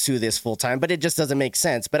want to pursue this full time, but it just doesn't make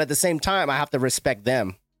sense. But at the same time, I have to respect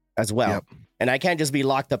them as well. And I can't just be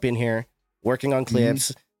locked up in here working on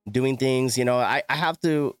clips, doing things. I have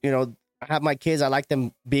to, I have my kids. I like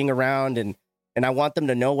them being around, and I want them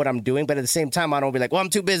to know what I'm doing. But at the same time, I don't be like, well, I'm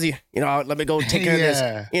too busy. Let me go take care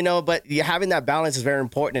of this. But having that balance is very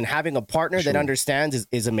important. And having a partner that understands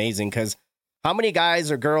is amazing, because how many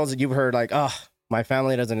guys or girls that you've heard like, oh, my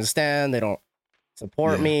family doesn't understand. They don't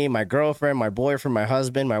support me. My girlfriend, my boyfriend, my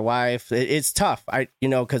husband, my wife. It's tough.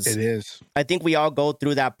 Because it is. I think we all go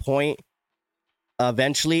through that point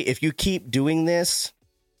eventually. If you keep doing this,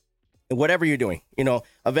 whatever you're doing,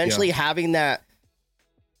 eventually having that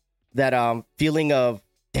feeling of,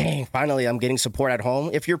 dang, finally I'm getting support at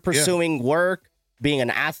home. If you're pursuing work, being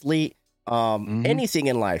an athlete, anything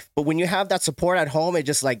in life. But when you have that support at home, it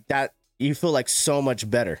just like that, you feel like so much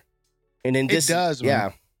better. And in this, it does,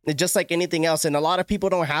 man. It's just like anything else. And a lot of people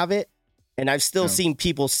don't have it. And I've still seen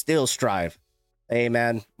people still strive. Hey,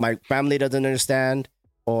 man, my family doesn't understand,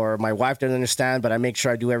 or my wife doesn't understand, but I make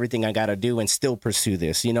sure I do everything I got to do and still pursue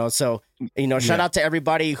this, you know? So, you know, shout out to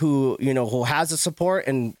everybody who, you know, who has the support,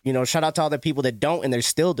 and, you know, shout out to all the people that don't, and they're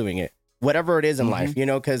still doing it, whatever it is in life, you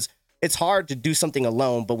know, because it's hard to do something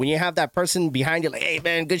alone. But when you have that person behind you, like, hey,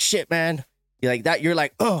 man, good shit, man. You're like that. You're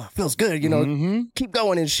like, oh, it feels good, you know, keep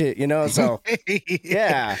going and shit, you know? So,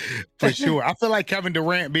 yeah. For sure. I feel like Kevin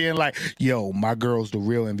Durant being like, yo, my girl's the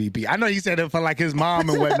real MVP. I know he said it for like his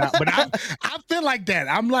mom and whatnot, but I feel like that.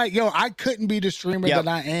 I'm like, yo, I couldn't be the streamer that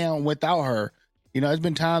I am without her. You know, there's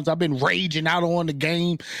been times I've been raging out on the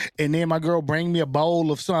game, and then my girl bring me a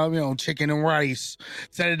bowl of some, you know, chicken and rice.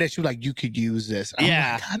 Said that she was like, you could use this. I'm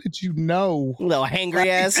like, how did you know? Little hangry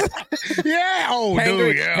ass. Yeah. Oh, hangry,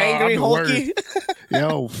 dude. Yeah. hangry Hulki.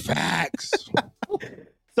 Yo, facts.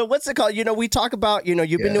 So what's it called? You know, we talk about, you know,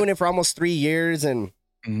 you've been doing it for almost 3 years, and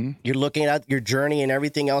you're looking at your journey and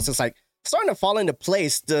everything else. It's like starting to fall into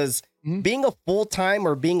place. Does being a full-time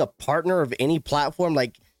or being a partner of any platform,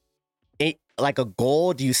 like a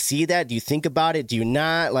goal? Do you see that? Do you think about it? Do you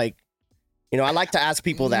not? Like, you know, I like to ask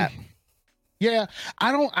people that. Yeah,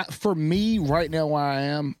 I don't. For me, right now where I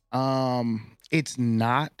am, it's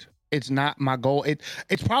not my goal.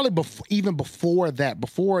 It's probably even before that.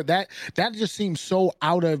 Before that just seems so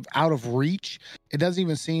out of reach. It doesn't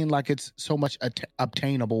even seem like it's so much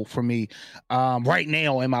obtainable for me right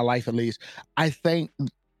now in my life, at least. I think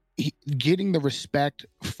getting the respect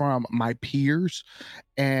from my peers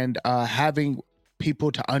and having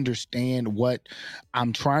people to understand what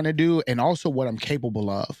I'm trying to do and also what I'm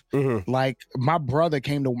capable of. Like, my brother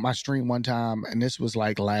came to my stream one time, and this was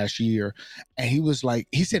like last year, and he was like,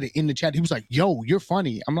 he said it in the chat, he was like, yo, you're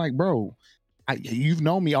funny. I'm like, bro, you've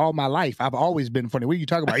known me all my life. I've always been funny. What are you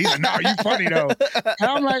talking about? He's like, no, you funny though. And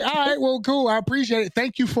I'm like, all right, well, cool. I appreciate it.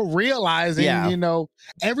 Thank you for realizing, you know,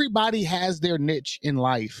 everybody has their niche in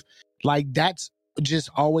life. Like, that's just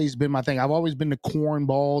always been my thing. I've always been the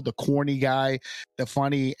cornball, the corny guy, the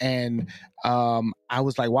funny. And I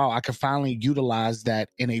was like, wow, I could finally utilize that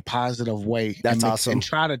in a positive way. That's awesome. And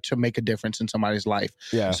try to make a difference in somebody's life.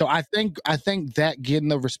 Yeah. So I think that getting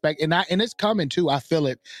the respect, and it's coming too. I feel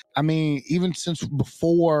it. I mean, even since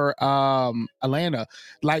before Atlanta,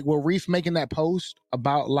 like with Reef making that post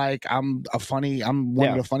about like I'm one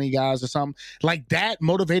of the funny guys or something, like that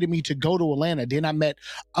motivated me to go to Atlanta. Then I met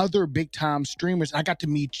other big time streamers. I got to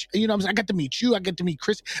meet, you know what I'm saying? I got to meet you. I get to meet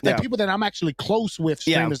Chris, like people that I'm actually close with,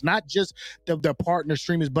 streamers, not just the partner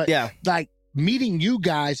streamers, but like meeting you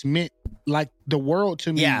guys meant like the world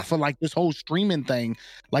to me for like this whole streaming thing.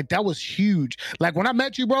 Like, that was huge. Like, when I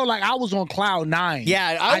met you, bro, like I was on cloud 9.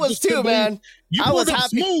 Yeah, I was too, man. I was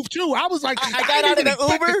happy. Smooth too. I was like, I got out of the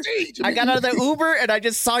Uber. I got out of the Uber and I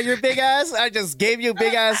just saw your big ass. I just gave you a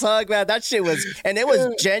big ass hug, man. That shit was, and it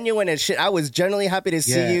was genuine as shit. I was genuinely happy to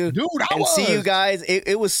see you, dude. See you guys.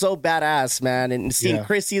 It was so badass, man. And seeing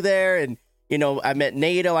Chrissy there, and you know, I met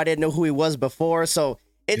Nato. I didn't know who he was before, so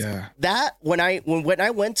it's that when I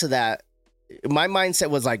went to that, my mindset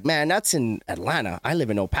was like, man, that's in Atlanta. I live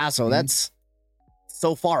in El Paso. That's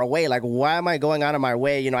so far away. Like, why am I going out of my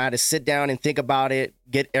way? You know, I had to sit down and think about it,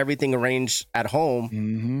 get everything arranged at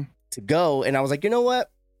home to go. And I was like, you know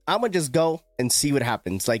what? I'm going to just go and see what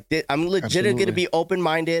happens. Like, I'm legit going to be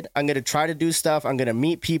open-minded. I'm going to try to do stuff. I'm going to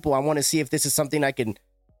meet people. I want to see if this is something I can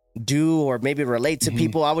do or maybe relate to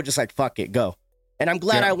people. I would just like, fuck it, go. And I'm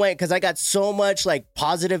glad I went, because I got so much like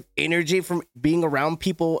positive energy from being around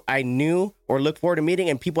people I knew or looked forward to meeting,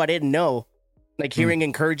 and people I didn't know, like hearing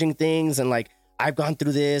encouraging things and like, I've gone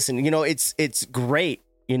through this, and you know, it's great,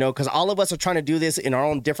 you know, because all of us are trying to do this in our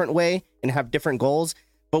own different way and have different goals.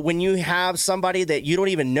 But when you have somebody that you don't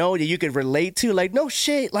even know that you could relate to, like, no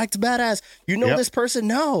shit, like, it's badass, you know, this person,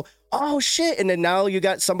 no, oh shit, and then now you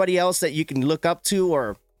got somebody else that you can look up to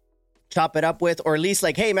or chop it up with, or at least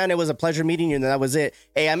like, hey man, it was a pleasure meeting you, and that was it.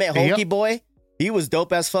 Hey, I met Hulki boy, he was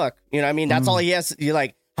dope as fuck, you know what I mean? That's all he has. You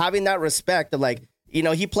like having that respect of like, you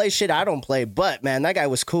know, he plays shit I don't play, but man, that guy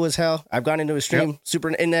was cool as hell. I've gone into his stream super,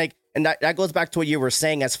 and like, and that goes back to what you were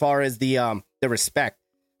saying as far as the respect.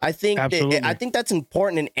 I think I think that's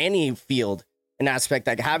important in any field, an aspect,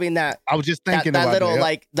 like having that. I was just thinking that about little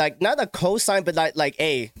that, like not a cosign, but like,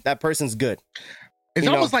 hey, that person's good. It's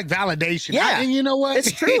almost like validation. Yeah. And you know what?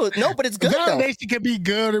 It's true. No, but it's good. Validation can be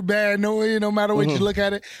good or bad. No matter what you look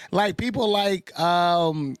at it. Like people like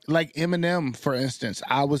Eminem, for instance.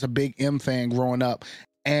 I was a big M fan growing up.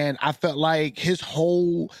 And I felt like his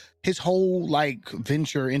whole like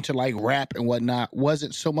venture into like rap and whatnot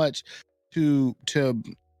wasn't so much to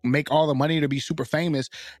make all the money to be super famous.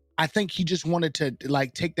 I think he just wanted to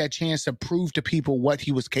like take that chance to prove to people what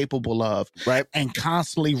he was capable of. Right. And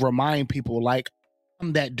constantly remind people like,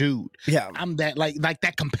 I'm that dude. Yeah. I'm that like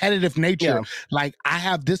that competitive nature. Yeah. Like I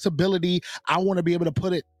have this ability. I want to be able to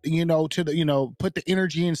put it, to the, put the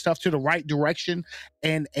energy and stuff to the right direction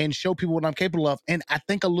and show people what I'm capable of. And I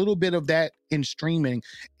think a little bit of that in streaming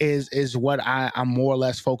is what I'm more or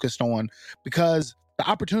less focused on, because the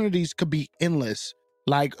opportunities could be endless.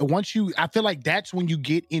 Like I feel like that's when you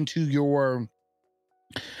get into your,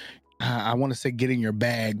 I want to say get in your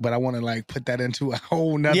bag, but I want to like put that into a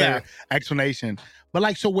whole nother explanation. But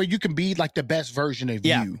like, so where you can be like the best version of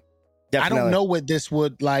you. Definitely. I don't know what this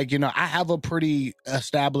would like, I have a pretty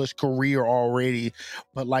established career already,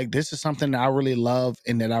 but like this is something that I really love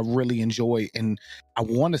and that I really enjoy, and I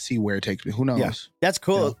want to see where it takes me. Who knows? Yeah. That's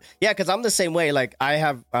cool. Yeah, because I'm the same way. Like I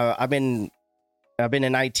have, I've been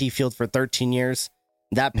in IT field for 13 years.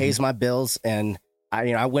 That pays my bills, and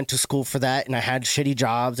I went to school for that, and I had shitty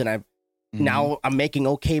jobs, and now I'm making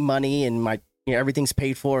okay money, and my everything's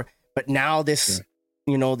paid for. But now this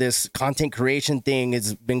this content creation thing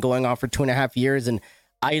has been going on for 2.5 years, and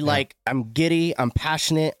I'm giddy, I'm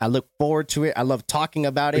passionate, I look forward to it, I love talking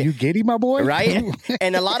about it. Are you giddy, my boy? Right?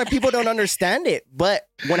 And a lot of people don't understand it, but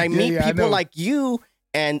when I meet people like you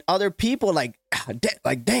and other people, like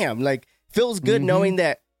damn, like feels good knowing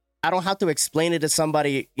that I don't have to explain it to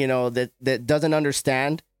somebody that doesn't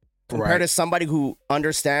understand, compared to somebody who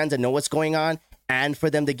understands and know what's going on, and for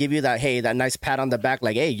them to give you that nice pat on the back,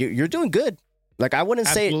 like, hey, you're doing good. Like I wouldn't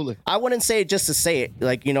say it just to say it,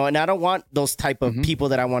 like, and I don't want those type of people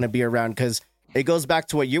that I want to be around, because it goes back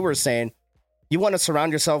to what you were saying. You want to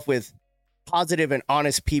surround yourself with positive and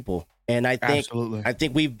honest people, and I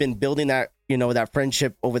think we've been building that that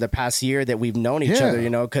friendship over the past year that we've known each other,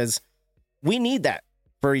 because we need that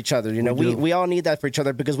for each other. We all need that for each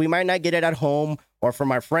other, because we might not get it at home or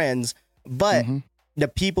from our friends, but the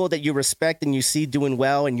people that you respect and you see doing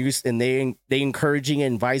well, and they encouraging,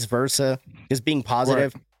 and vice versa, just being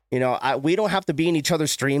positive. We don't have to be in each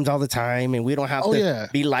other's streams all the time, and we don't have to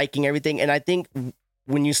be liking everything. And I think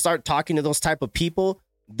when you start talking to those type of people,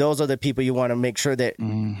 those are the people you want to make sure that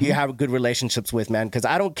you have good relationships with, man. Because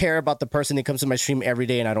I don't care about the person that comes to my stream every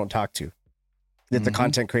day and I don't talk to. That's a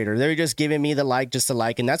content creator. They're just giving me the like just to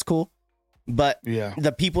like, and that's cool. But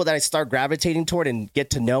the people that I start gravitating toward and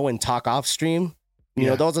get to know and talk off stream,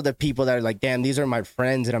 those are the people that are like, damn, these are my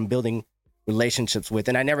friends that I'm building relationships with.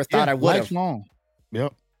 And I never thought I would have. Lifelong.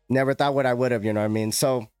 Yep. Never thought what I would have, what I mean?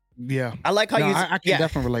 So I like how I can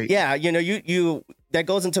definitely relate. Yeah, you that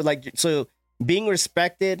goes into like, so being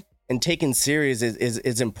respected and taken serious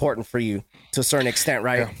is important for you to a certain extent,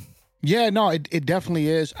 right? Yeah, no, it definitely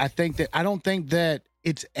is. I don't think that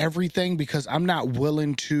it's everything, because I'm not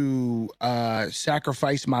willing to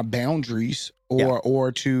sacrifice my boundaries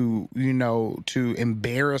or to to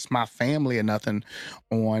embarrass my family or nothing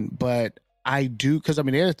on, but I do, because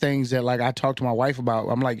there are things that like I talk to my wife about.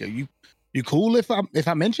 I'm like, you cool if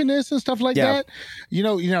I mention this and stuff like that?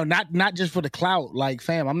 Not just for the clout. Like,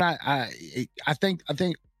 fam, I'm not. I think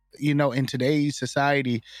in today's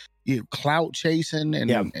society, clout chasing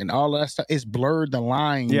and all that stuff, it's blurred the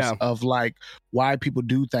lines of like why people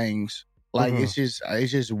do things. Like it's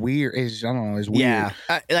just weird. I don't know. It's weird. Yeah.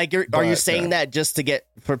 Are you saying that just to get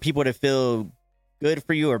for people to feel good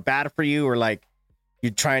for you or bad for you, or like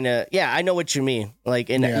you're trying to? Yeah, I know what you mean. Like,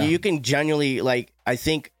 and you can genuinely, like, I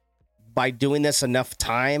think by doing this enough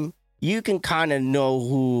time, you can kind of know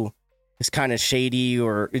who is kind of shady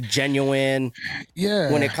or genuine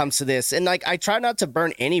when it comes to this. And like, I try not to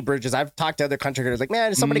burn any bridges. I've talked to other content creators, like,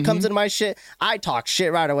 man, if somebody comes into my shit, I talk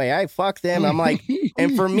shit right away. I fuck them. I'm like,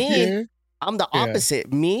 and for me, I'm the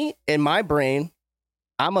opposite. Me, in my brain,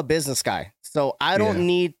 I'm a business guy. So I don't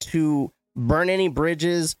need to burn any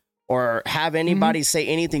bridges or have anybody say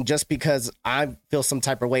anything just because I feel some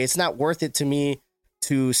type of way. It's not worth it to me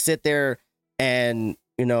to sit there and,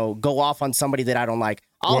 go off on somebody that I don't like.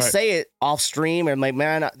 I'll say it off stream and like,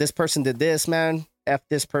 man, this person did this, man, F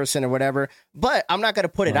this person or whatever. But I'm not going to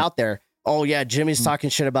put it out there. Oh, yeah, Jimmy's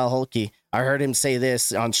talking shit about Hulki. I heard him say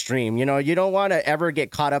this on stream. You don't want to ever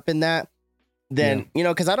get caught up in that. Then,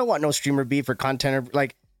 because I don't want no streamer beef or content.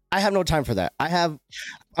 Like, I have no time for that. I'm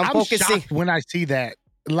focusing. Shocked when I see that.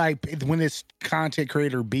 Like, when it's content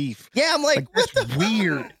creator beef. Yeah, I'm like that's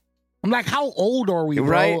weird. I'm like, how old are we, bro?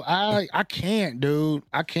 Right? I can't, dude.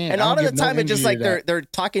 I can't. And all of the time, it's just like they're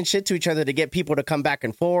talking shit to each other to get people to come back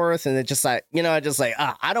and forth, and it's just like,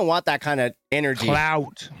 I don't want that kind of energy.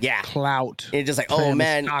 Clout. Yeah. Clout. It's just like, oh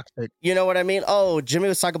man, toxic. You know what I mean? Oh, Jimmy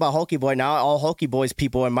was talking about Hulki Boy. Now all Hulki Boys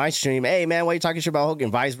people in my stream, hey man, why you talking shit about Hulki?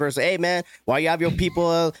 And vice versa. Hey man, why you have your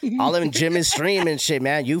people all in Jimmy's stream and shit,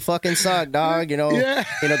 man? You fucking suck, dog.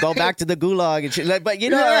 Go back to the gulag and shit. Like, but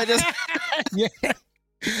I just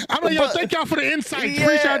I'm like, yo, thank y'all for the insights.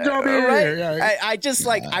 Appreciate y'all being here. Yeah. I just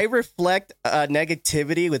like, I reflect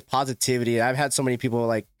negativity with positivity. I've had so many people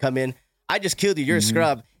like come in. I just killed you. You're a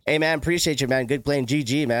scrub. Hey, man, appreciate you, man. Good playing.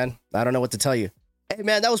 GG, man. I don't know what to tell you. Hey,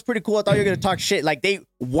 man, that was pretty cool. I thought you were going to talk shit. Like, they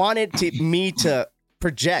wanted me to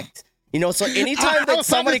project. You know, so anytime that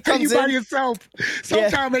somebody comes in, by yourself,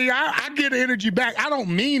 sometimes I get energy back. I don't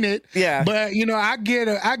mean it, but you know, I get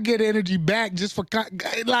energy back just for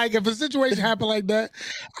like if a situation happened like that,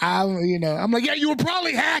 I'm like, yeah, you were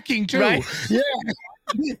probably hacking too, right? Yeah.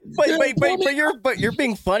 But you're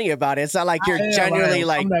being funny about it. It's not like you're genuinely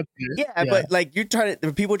like, but like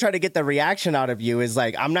people try to get the reaction out of you is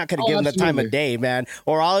like, I'm not going to give them the time of day, man.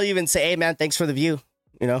 Or I'll even say, hey, man, thanks for the view,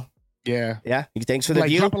 you know? Yeah. Thanks for the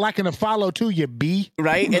view. Drop a like and a follow too, you B.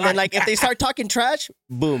 Right. And then like if they start talking trash,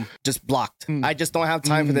 boom, just blocked. I just don't have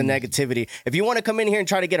time for the negativity. If you want to come in here and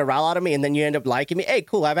try to get a rile out of me and then you end up liking me, hey,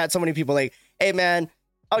 cool. I've had so many people like, hey, man,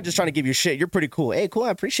 I was just trying to give you shit. You're pretty cool. Hey, cool. I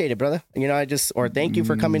appreciate it, brother. You know, or thank you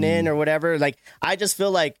for coming in or whatever. Like, I just feel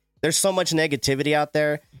like there's so much negativity out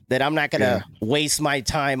there that I'm not going to waste my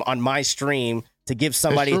time on my stream to give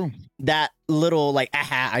somebody that little like,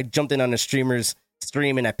 I jumped in on the streamer's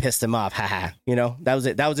stream and I pissed him off. You know, that was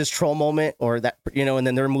it. That was his troll moment or that, you know, and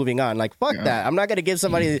then they're moving on. Like, fuck that. I'm not going to give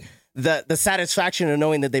somebody the satisfaction of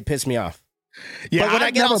knowing that they pissed me off. Yeah, but when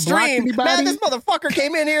I get on stream, man, this motherfucker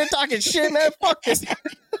came in here talking shit, man. Fuck this.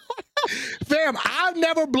 Fam, I've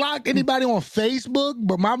never blocked anybody on Facebook,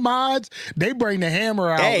 but my mods, they bring the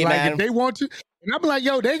hammer out. Hey, like man. If they want to. And I'm like,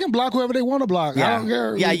 yo, they can block whoever they want to block. I don't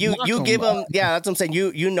care. Yeah, you give them, that's what I'm saying.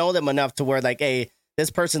 You know them enough to where like, hey,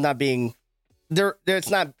 this person's not being it's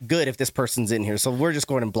not good if this person's in here. So we're just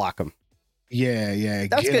going and block them. Yeah.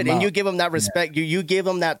 That's good. And you give them that respect. You give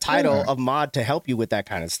them that title of mod to help you with that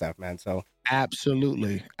kind of stuff, man. So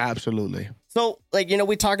absolutely. So like, you know,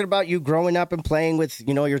 we talking about you growing up and playing with,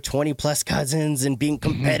 you know, your 20 plus cousins and being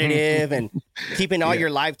competitive and keeping all your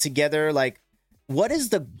life together. Like, what is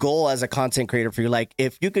the goal as a content creator for you? Like,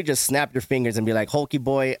 if you could just snap your fingers and be like, Hulki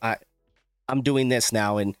boy, I'm doing this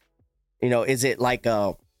now. And, you know, is it like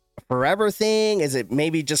a forever thing? Is it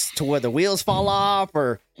maybe just to where the wheels fall off?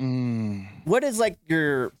 Or what is like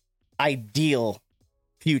your ideal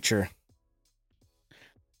future?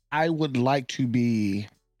 I would like to be,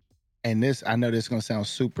 and this, I know this is going to sound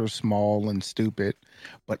super small and stupid,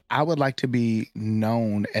 but I would like to be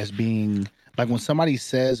known as being like when somebody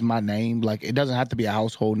says my name, like it doesn't have to be a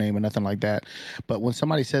household name or nothing like that. But when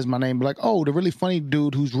somebody says my name, like, oh, the really funny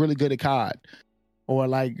dude who's really good at COD. Or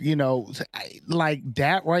like, you know, like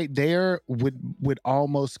that right there would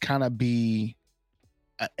almost kind of be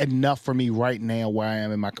enough for me right now where I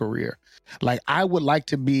am in my career. Like I would like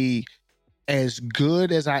to be as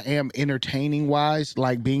good as I am entertaining wise,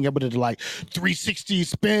 like being able to like 360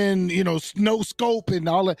 spin, you know, no scope and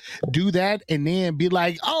all that, do that and then be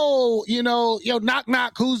like, oh, you know, yo, knock,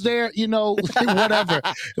 knock, who's there? You know, whatever.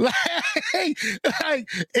 like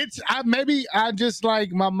maybe I just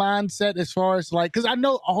like my mindset as far as like, cause I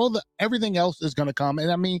know everything else is going to come.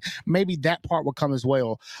 And I mean, maybe that part will come as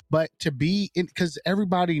well, but to be in, cause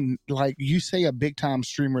everybody, like you say a big time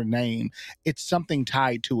streamer name, it's something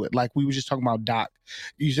tied to it. Like we were just talking about Doc.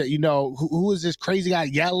 You said, you know, who is this crazy guy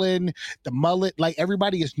yelling, the mullet? Like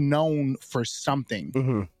everybody is known for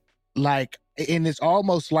something. Like, and it's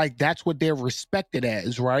almost like that's what they're respected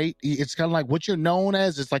as, right? It's kind of like what you're known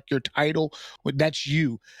as. It's like your title. That's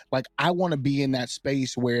you. Like I want to be in that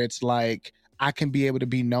space where it's like I can be able to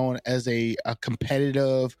be known as a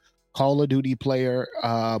competitive Call of Duty player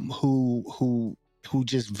who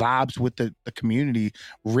just vibes with the community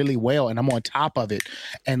really well, and I'm on top of it,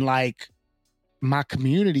 and like my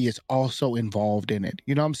community is also involved in it.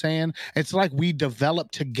 You know what I'm saying? It's like we develop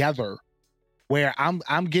together where I'm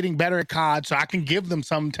getting better at COD so I can give them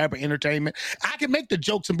some type of entertainment. I can make the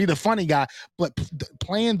jokes and be the funny guy, but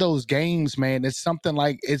playing those games, man, it's something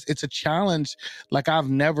like it's a challenge like I've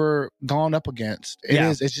never gone up against.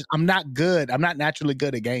 It's just I'm not good. I'm not naturally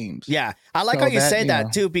good at games. Yeah. I like how you say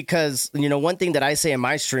that too, because you know, one thing that I say in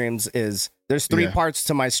my streams is there's 3 parts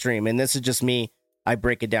to my stream, and this is just me. I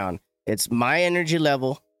break it down. It's my energy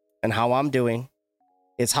level and how I'm doing.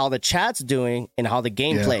 It's how the chat's doing and how the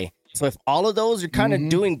gameplay. So if all of those are kind of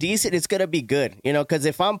doing decent, it's going to be good, you know, because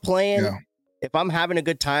if I'm playing, if I'm having a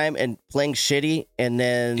good time and playing shitty and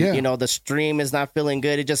then, you know, the stream is not feeling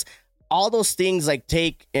good, it just, all those things like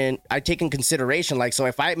I take in consideration. Like, so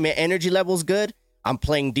if my energy level is good, I'm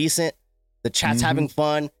playing decent, the chat's having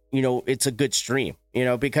fun, it's a good stream,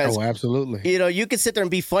 because absolutely. You can sit there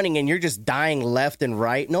and be funny and you're just dying left and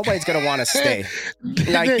right. Nobody's going to want to stay.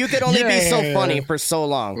 Like, you could only be so funny for so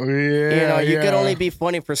long. You could only be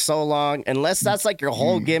funny for so long, unless that's like your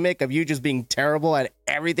whole gimmick of you just being terrible at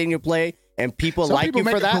everything you play and people Some like people you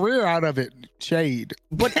for make that. a career out of it. Shade.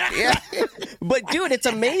 But but dude, it's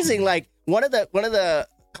amazing. Like, one of the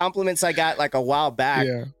compliments I got like a while back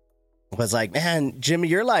was like, man, Jimmy,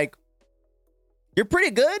 you're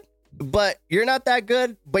pretty good, but you're not that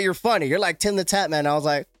good, but you're funny. You're like Tim the Tap Man. I was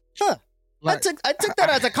like, huh. I took that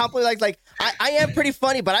as a compliment. Like I am pretty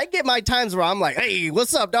funny, but I get my times where I'm like, hey,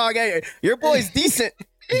 what's up, dog? Hey, your boy's decent.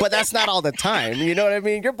 But that's not all the time. You know what I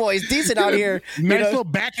mean? Your boy's decent out here. Nice little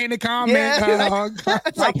backhanded comment.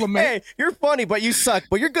 It's like, hey, you're funny, but you suck.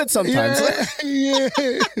 But you're good sometimes.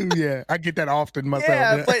 Yeah. I get that often myself.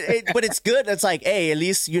 Yeah, but it's good. It's like, hey, at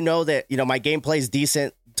least you know that my gameplay is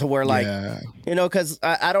decent to where like because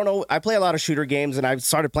I don't know. I play a lot of shooter games, and I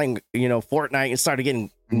started playing Fortnite and started getting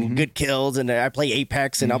good kills, and I play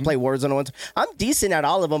Apex and I'll play Warzone once. I'm decent at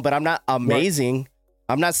all of them, but I'm not amazing. Right.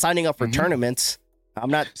 I'm not signing up for tournaments. I'm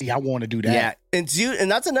not. See, I want to do that. Yeah, and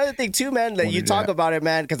that's another thing too, man. That you talk about it,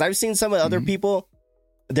 man. Because I've seen some of the other people.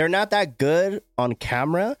 They're not that good on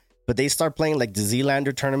camera, but they start playing like the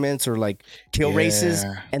Zealander tournaments or like kill races,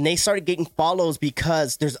 and they started getting follows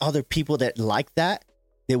because there's other people that like that.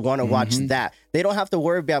 They want to watch that. They don't have to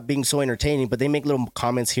worry about being so entertaining, but they make little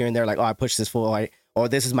comments here and there, like, "Oh, I pushed this full," or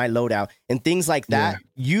 "This is my loadout," and things like that.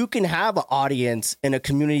 You can have an audience and a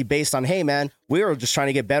community based on, "Hey, man, we're just trying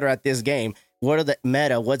to get better at this game. What are the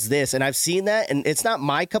meta? What's this?" And I've seen that, and it's not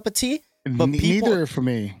my cup of tea. But neither for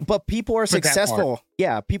me. But people are successful.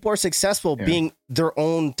 Yeah, people are successful being their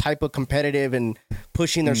own type of competitive and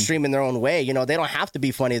pushing their stream in their own way. They don't have to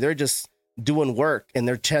be funny. They're just doing work and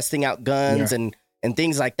they're testing out guns and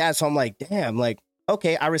things like that. So I'm like, damn, like,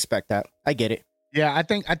 okay, I respect that. I get it. Yeah, I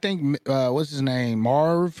think what's his name?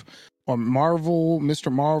 Marv or Marvel,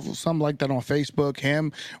 Mr. Marvel, something like that on Facebook.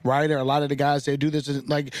 Him, Ryder, a lot of the guys, they do this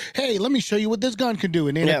like, hey, let me show you what this gun can do.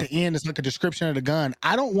 And then at the end, it's like a description of the gun.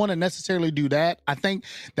 I don't want to necessarily do that. I think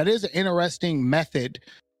that is an interesting method,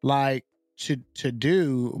 like, to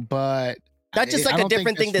do, but that's just like a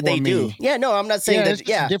different thing that they do. Yeah, no, I'm not saying that. It's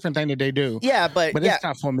a different thing that they do. Yeah, but it's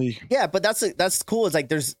not for me. Yeah, but that's cool. It's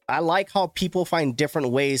like I like how people find different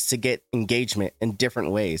ways to get engagement in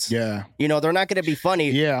different ways. Yeah, they're not going to be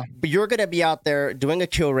funny. Yeah, but you're going to be out there doing a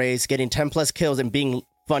kill race, getting 10 plus kills, and being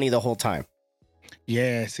funny the whole time.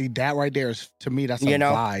 Yeah, see, that right there is, to me, that's a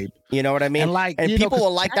vibe. You know what I mean? And people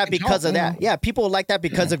will like that because of that. Yeah, people will like that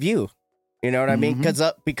because of you. You know what I mean?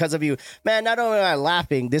 Because of you, man. Not only am I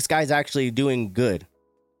laughing, this guy's actually doing good.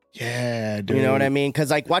 Yeah, dude. You know what I mean? Because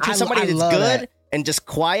like watching somebody that's good and just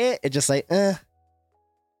quiet, it's just like,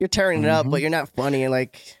 you're tearing it up, but you're not funny. And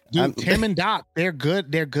like, dude, Tim and Doc, they're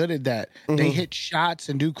good. They're good at that. They hit shots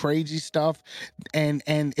and do crazy stuff, and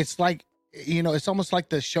it's like, it's almost like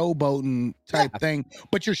the showboating type thing,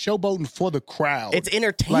 but you're showboating for the crowd. It's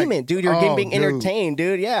entertainment, dude. You're being entertained,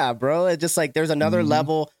 dude. Yeah, bro. It's just like there's another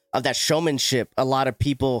level of that showmanship a lot of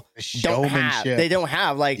people don't have. They don't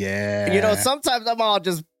have. Like, sometimes I'm all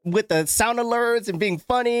just with the sound alerts and being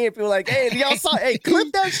funny. If you're like, hey, y'all saw, hey,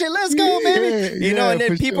 clip that shit, let's go, baby. And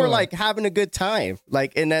then people are like having a good time.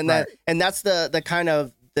 Like, and then that's the kind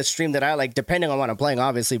of the stream that I like, depending on what I'm playing,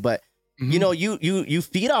 obviously. But you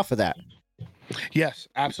feed off of that. Yes,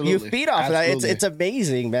 absolutely. You feed off of that. It's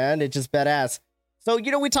amazing, man. It's just badass. So,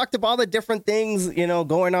 we talked about all the different things,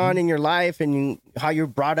 going on in your life and how you're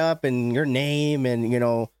brought up and your name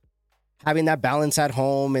and, having that balance at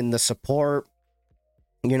home and the support,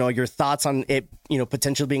 your thoughts on it,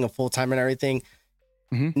 potentially being a full-time and everything.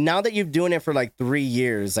 Now that you're doing it for like 3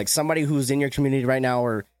 years, like somebody who's in your community right now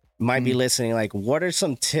or might be listening, like what are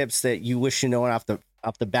some tips that you wish you know off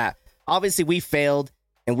the bat? Obviously, we failed.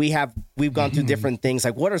 And we've gone through different things.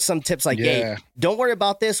 Like, what are some tips? Like, hey, don't worry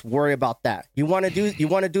about this. Worry about that. You want to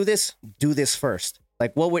do this? Do this first.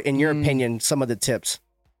 Like, what would, in your opinion, some of the tips?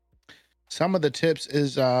 Some of the tips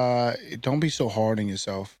is don't be so hard on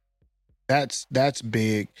yourself. That's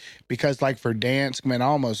big, because like for dance, man,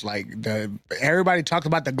 almost like everybody talks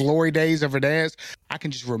about the glory days of a dance. I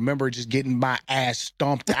can just remember just getting my ass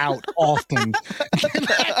stomped out often,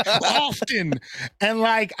 and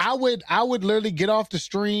like I would literally get off the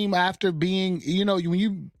stream after being, when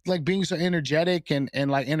you like being so energetic and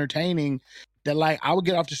like entertaining, that like I would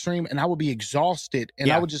get off the stream and I would be exhausted and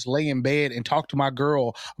I would just lay in bed and talk to my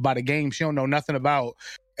girl about a game she don't know nothing about.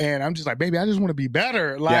 And I'm just like, baby, I just want to be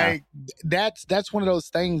better. Like that's one of those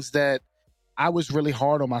things that I was really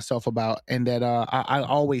hard on myself about, and that I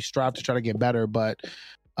always strive to try to get better, but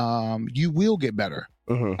you will get better.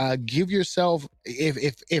 Give yourself,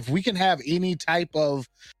 if we can have any type of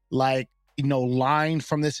like, line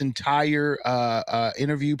from this entire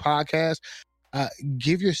interview podcast,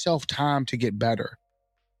 give yourself time to get better.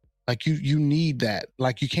 Like you need that.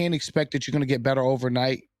 Like you can't expect that you're going to get better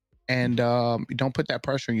overnight, and don't put that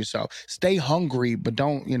pressure on yourself. Stay hungry, but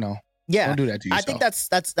don't do that to yourself. I think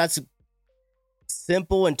that's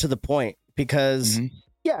simple and to the point, because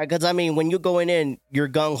because I mean, when you're going in, you're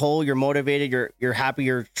gung ho, you're motivated, you're happy,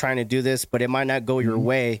 you're trying to do this, but it might not go your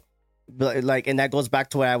way. But like, and that goes back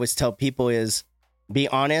to what I always tell people is be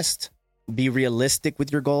honest, be realistic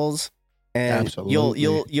with your goals, and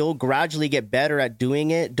you'll gradually get better at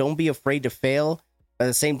doing it. Don't be afraid to fail. At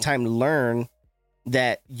the same time, learn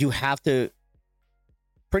that you have to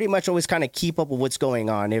pretty much always kind of keep up with what's going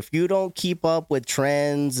on. If you don't keep up with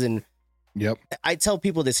trends, and I tell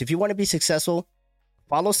people this, if you want to be successful,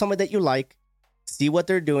 follow someone that you like, see what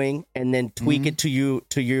they're doing, and then tweak it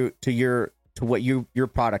to what your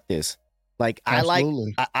product is. Like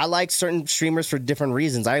I like certain streamers for different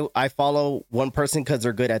reasons. I follow one person because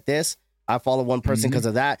they're good at this. I follow one person because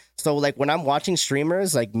of that. So like when I'm watching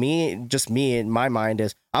streamers, like me in my mind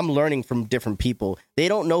is I'm learning from different people. They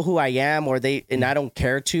don't know who I am, and I don't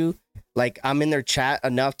care to. Like I'm in their chat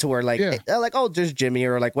enough to where like they're like, oh, there's Jimmy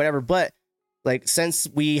or like whatever. But like since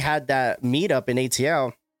we had that meetup in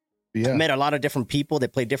ATL, I met a lot of different people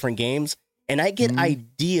that play different games, and I get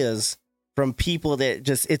ideas from people that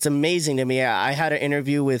it's amazing to me. I had an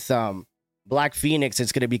interview with Black Phoenix.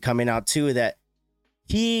 It's going to be coming out too. That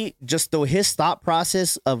his thought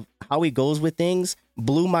process of how he goes with things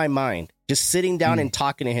blew my mind. Just sitting down and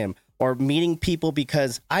talking to him or meeting people,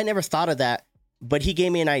 because I never thought of that, but he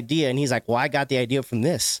gave me an idea, and he's like, well, I got the idea from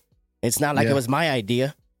this. It's not like it was my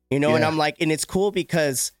idea, and I'm like, and it's cool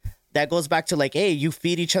because that goes back to like, hey, you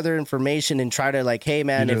feed each other information and try to like, hey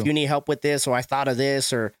man, if you need help with this, or I thought of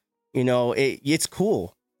this, or it's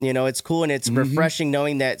cool. It's cool, and it's refreshing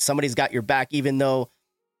knowing that somebody's got your back, even though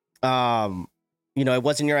it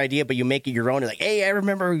wasn't your idea, but you make it your own. Like, hey, I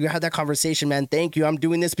remember you had that conversation, man. Thank you. I'm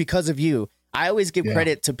doing this because of you. I always give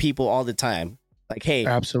credit to people all the time. Like, hey,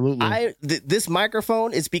 absolutely. This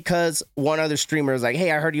microphone is because one other streamer is like,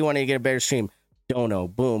 hey, I heard you want to get a better stream. Don't know.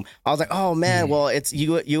 Boom. I was like, oh man, well, it's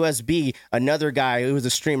USB. Another guy who was a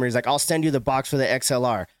streamer. He's like, I'll send you the box for the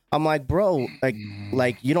XLR. I'm like, bro,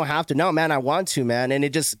 like you don't have to. No, man, I want to, man. And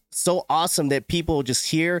it just so awesome that people just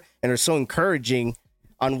hear and are so encouraging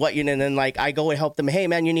on what and then like I go and help them. Hey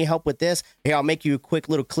man, you need help with this? Hey, I'll make you a quick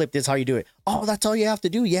little clip. This is how you do it. Oh, that's all you have to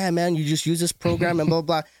do. Yeah, man, you just use this program and blah,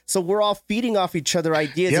 blah. So we're all feeding off each other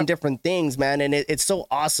ideas and different things, man. And it's so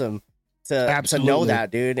awesome to know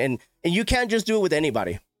that, dude. And you can't just do it with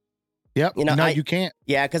anybody. Yep. You can't.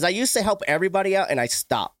 Yeah, because I used to help everybody out and I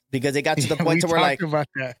stopped. Because it got to the point to where like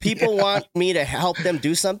people want me to help them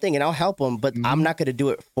do something, and I'll help them, but I'm not going to do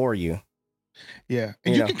it for you. Yeah,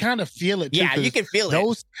 and you can kind of feel it too. Yeah, you can feel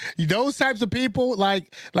it. Those types of people,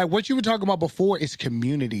 like what you were talking about before, is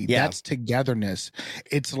community. Yeah. That's togetherness.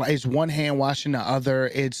 It's one hand washing the other.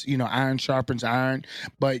 It's iron sharpens iron.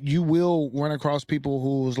 But you will run across people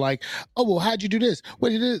who's like, oh well, how'd you do this? What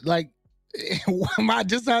did it like?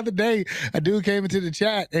 Just the other day, a dude came into the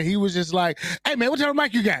chat and he was just like, "Hey man, what type of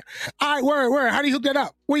mic you got? All right, where? How do you hook that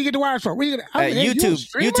up? Where you get the wires from? Where you get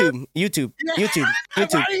YouTube. Yeah,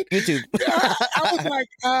 I was like,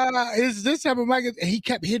 is this type of mic? And he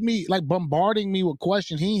kept hitting me, like bombarding me with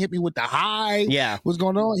questions. He hit me with the hi. Yeah, what's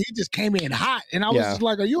going on? He just came in hot, and I was just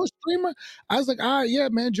like, "Are you a streamer?" I was like, "All right, yeah,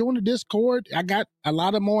 man, join the Discord. I got a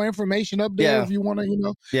lot of more information up there if you want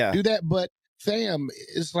to, do that." But fam,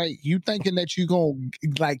 it's like you thinking that you gonna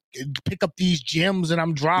like pick up these gems and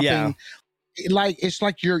I'm dropping. Like it's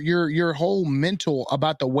like your whole mental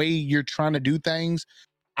about the way you're trying to do things.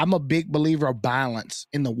 I'm a big believer of balance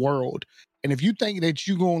in the world. And if you think that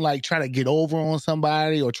you're gonna like try to get over on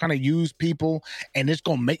somebody or trying to use people and it's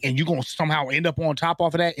gonna you're gonna somehow end up on top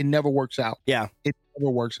of that, it never works out. Yeah. It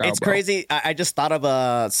never works out. It's crazy. I just thought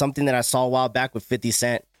of something that I saw a while back with 50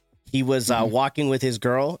 Cent. He was walking with his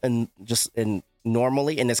girl and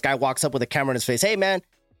normally, and this guy walks up with a camera in his face. Hey man,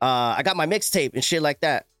 I got my mixtape and shit like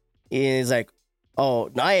that. He's like, oh,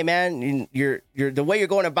 no, hey man, you're the way you're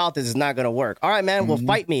going about this is not gonna work. All right, man, well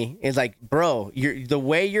fight me. It's like, bro, the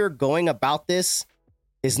way you're going about this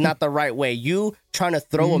is not the right way. You trying to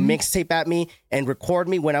throw a mixtape at me and record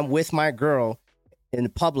me when I'm with my girl in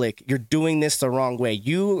public. You're doing this the wrong way.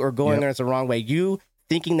 You are going there the wrong way. You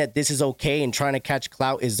thinking that this is okay and trying to catch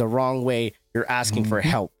clout is the wrong way. You're asking for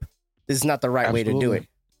help. This is not the right way to do it.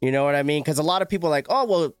 You know what I mean? Because a lot of people are like, oh,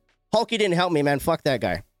 well, Hulki didn't help me, man. Fuck that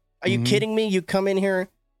guy. Are you kidding me? You come in here,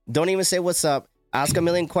 don't even say what's up. ask a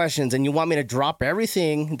million questions, and you want me to drop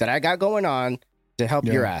everything that I got going on to help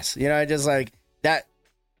your ass. You know, I just like that.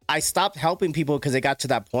 I stopped helping people because it got to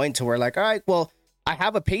that point to where like, all right, well, I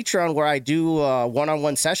have a Patreon where I do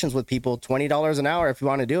one-on-one sessions with people, $20 an hour if you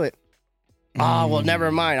want to do it. Oh, well,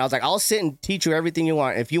 never mind. I was like, I'll sit and teach you everything you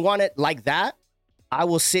want. If you want it like that, I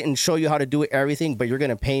will sit and show you how to do everything, but you're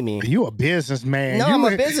going to pay me. You a businessman. No, I'm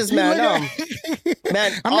a businessman. No.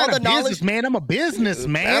 Man, I'm not a businessman. I'm a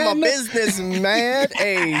businessman. I'm a businessman.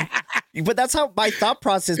 Hey, but that's how my thought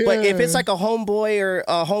process. But if it's like a homeboy or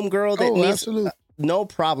a homegirl that needs, no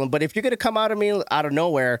problem. But if you're going to come out of me out of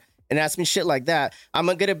nowhere and ask me shit like that, I'm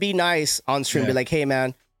going to be nice on stream. Be like, hey,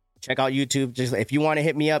 man, check out YouTube. Just if you want to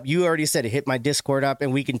hit me up, you already said it. Hit my Discord up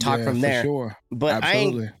and we can talk from there. Sure. But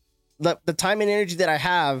absolutely. The time and energy that I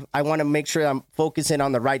have, I want to make sure I'm focusing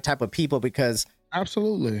on the right type of people because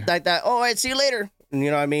absolutely like that. Oh, I see you later. And you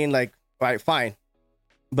know what I mean? Like, all right, fine.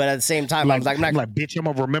 But at the same time, like, I'm like, bitch, I'm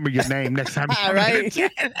gonna remember your name next time. Right?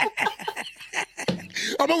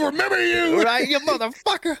 I'm gonna remember you, right? You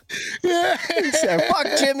motherfucker. Yeah. Fuck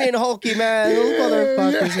Jimmy and Hulki, man. Those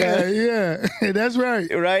motherfuckers, man. Yeah, that's right.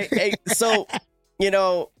 Right. Hey, so. You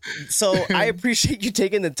know, so I appreciate you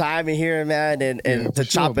taking the time in here, man, and to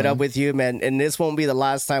chop it up with you, man. And this won't be the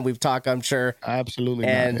last time we've talked, I'm sure. Absolutely.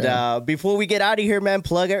 And before we get out of here, man,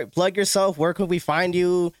 plug yourself. Where can we find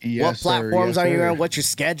you? Yes, what platforms are you on? What's your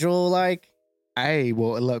schedule like? Hey,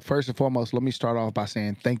 well, look, first and foremost, let me start off by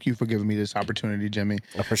saying thank you for giving me this opportunity, Jimmy.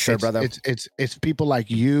 Oh, for sure, brother. It's people like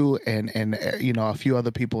you and you know, a few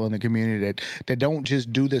other people in the community that don't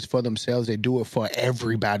just do this for themselves. They do it for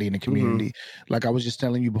everybody in the community. Like I was just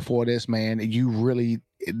telling you before this, man, you really,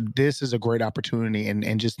 this is a great opportunity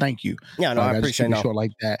and just thank you. Yeah, no, I appreciate it. Short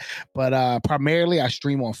like that. But primarily I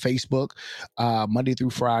stream on Facebook Monday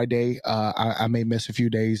through Friday. I may miss a few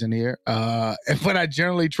days in here. But I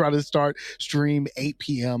generally try to stream 8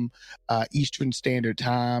 p.m. Eastern Standard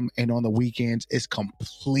Time. And on the weekends, it's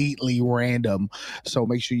completely random. So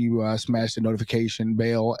make sure you smash the notification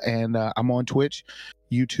bell. And I'm on Twitch,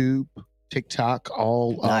 YouTube, TikTok,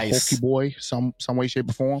 all Hulki boy, some way,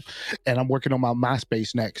 shape, or form. And I'm working on my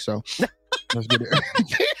MySpace next. So let's get it.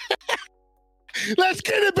 Let's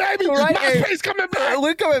get it, baby. Right, MySpace coming back.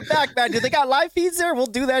 We're coming back, man. Do they got live feeds there? We'll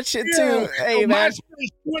do that shit too. Hey, man.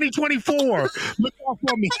 MySpace 2024. Look out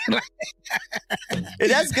for me. Hey,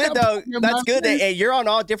 that's good, though. That's good. Hey, you're on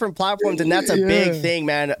all different platforms, and that's a big thing,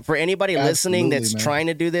 man. For anybody listening that's trying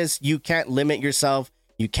to do this, you can't limit yourself.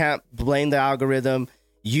 You can't blame the algorithm.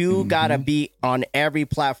 You gotta be on every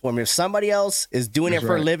platform. If somebody else is doing it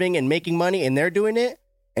for a living and making money and they're doing it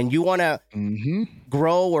and you want to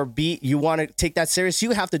grow or you want to take that serious,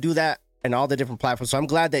 you have to do that in all the different platforms. So I'm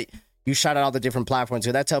glad that you shout out all the different platforms.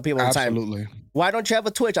 So I tell people all the time, why don't you have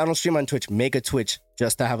a Twitch? I don't stream on Twitch. Make a Twitch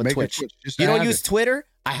just to have a Twitch. You don't use Twitter?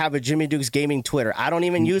 I have a Jimmy Dukes Gaming Twitter. I don't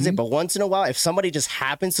even use it, but once in a while, if somebody just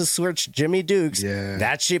happens to search Jimmy Dukes,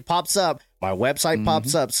 that shit pops up. My website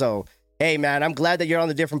pops up. So hey, man, I'm glad that you're on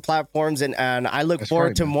the different platforms, and I look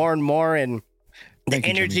forward to more and more, and the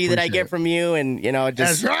energy that I get from you, and you know,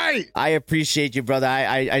 just I appreciate you, brother.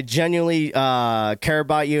 I genuinely care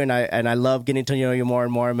about you, and I love getting to know you more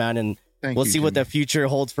and more, man. And we'll see what the future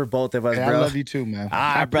holds for both of us, bro. I love you too, man.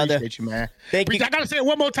 I appreciate you, man. Thank you. I gotta say it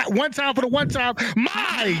one more time. One time for the one time.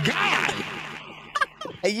 My God.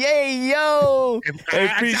 Yay, yo! I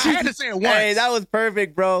had to say it once. Hey, that was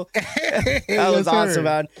perfect, bro. That was awesome,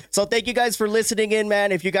 man. So thank you guys for listening in,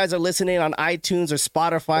 man. If you guys are listening on iTunes or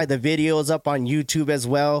Spotify, the video is up on YouTube as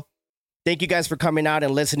well. Thank you guys for coming out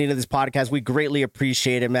and listening to this podcast. We greatly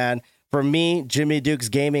appreciate it, man. For me, Jimmy Dukes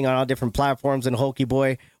Gaming on all different platforms, and Hulki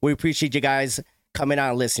Boy, we appreciate you guys coming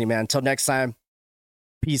out and listening, man. Until next time,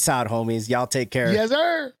 peace out, homies. Y'all take care. Yes,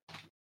 sir.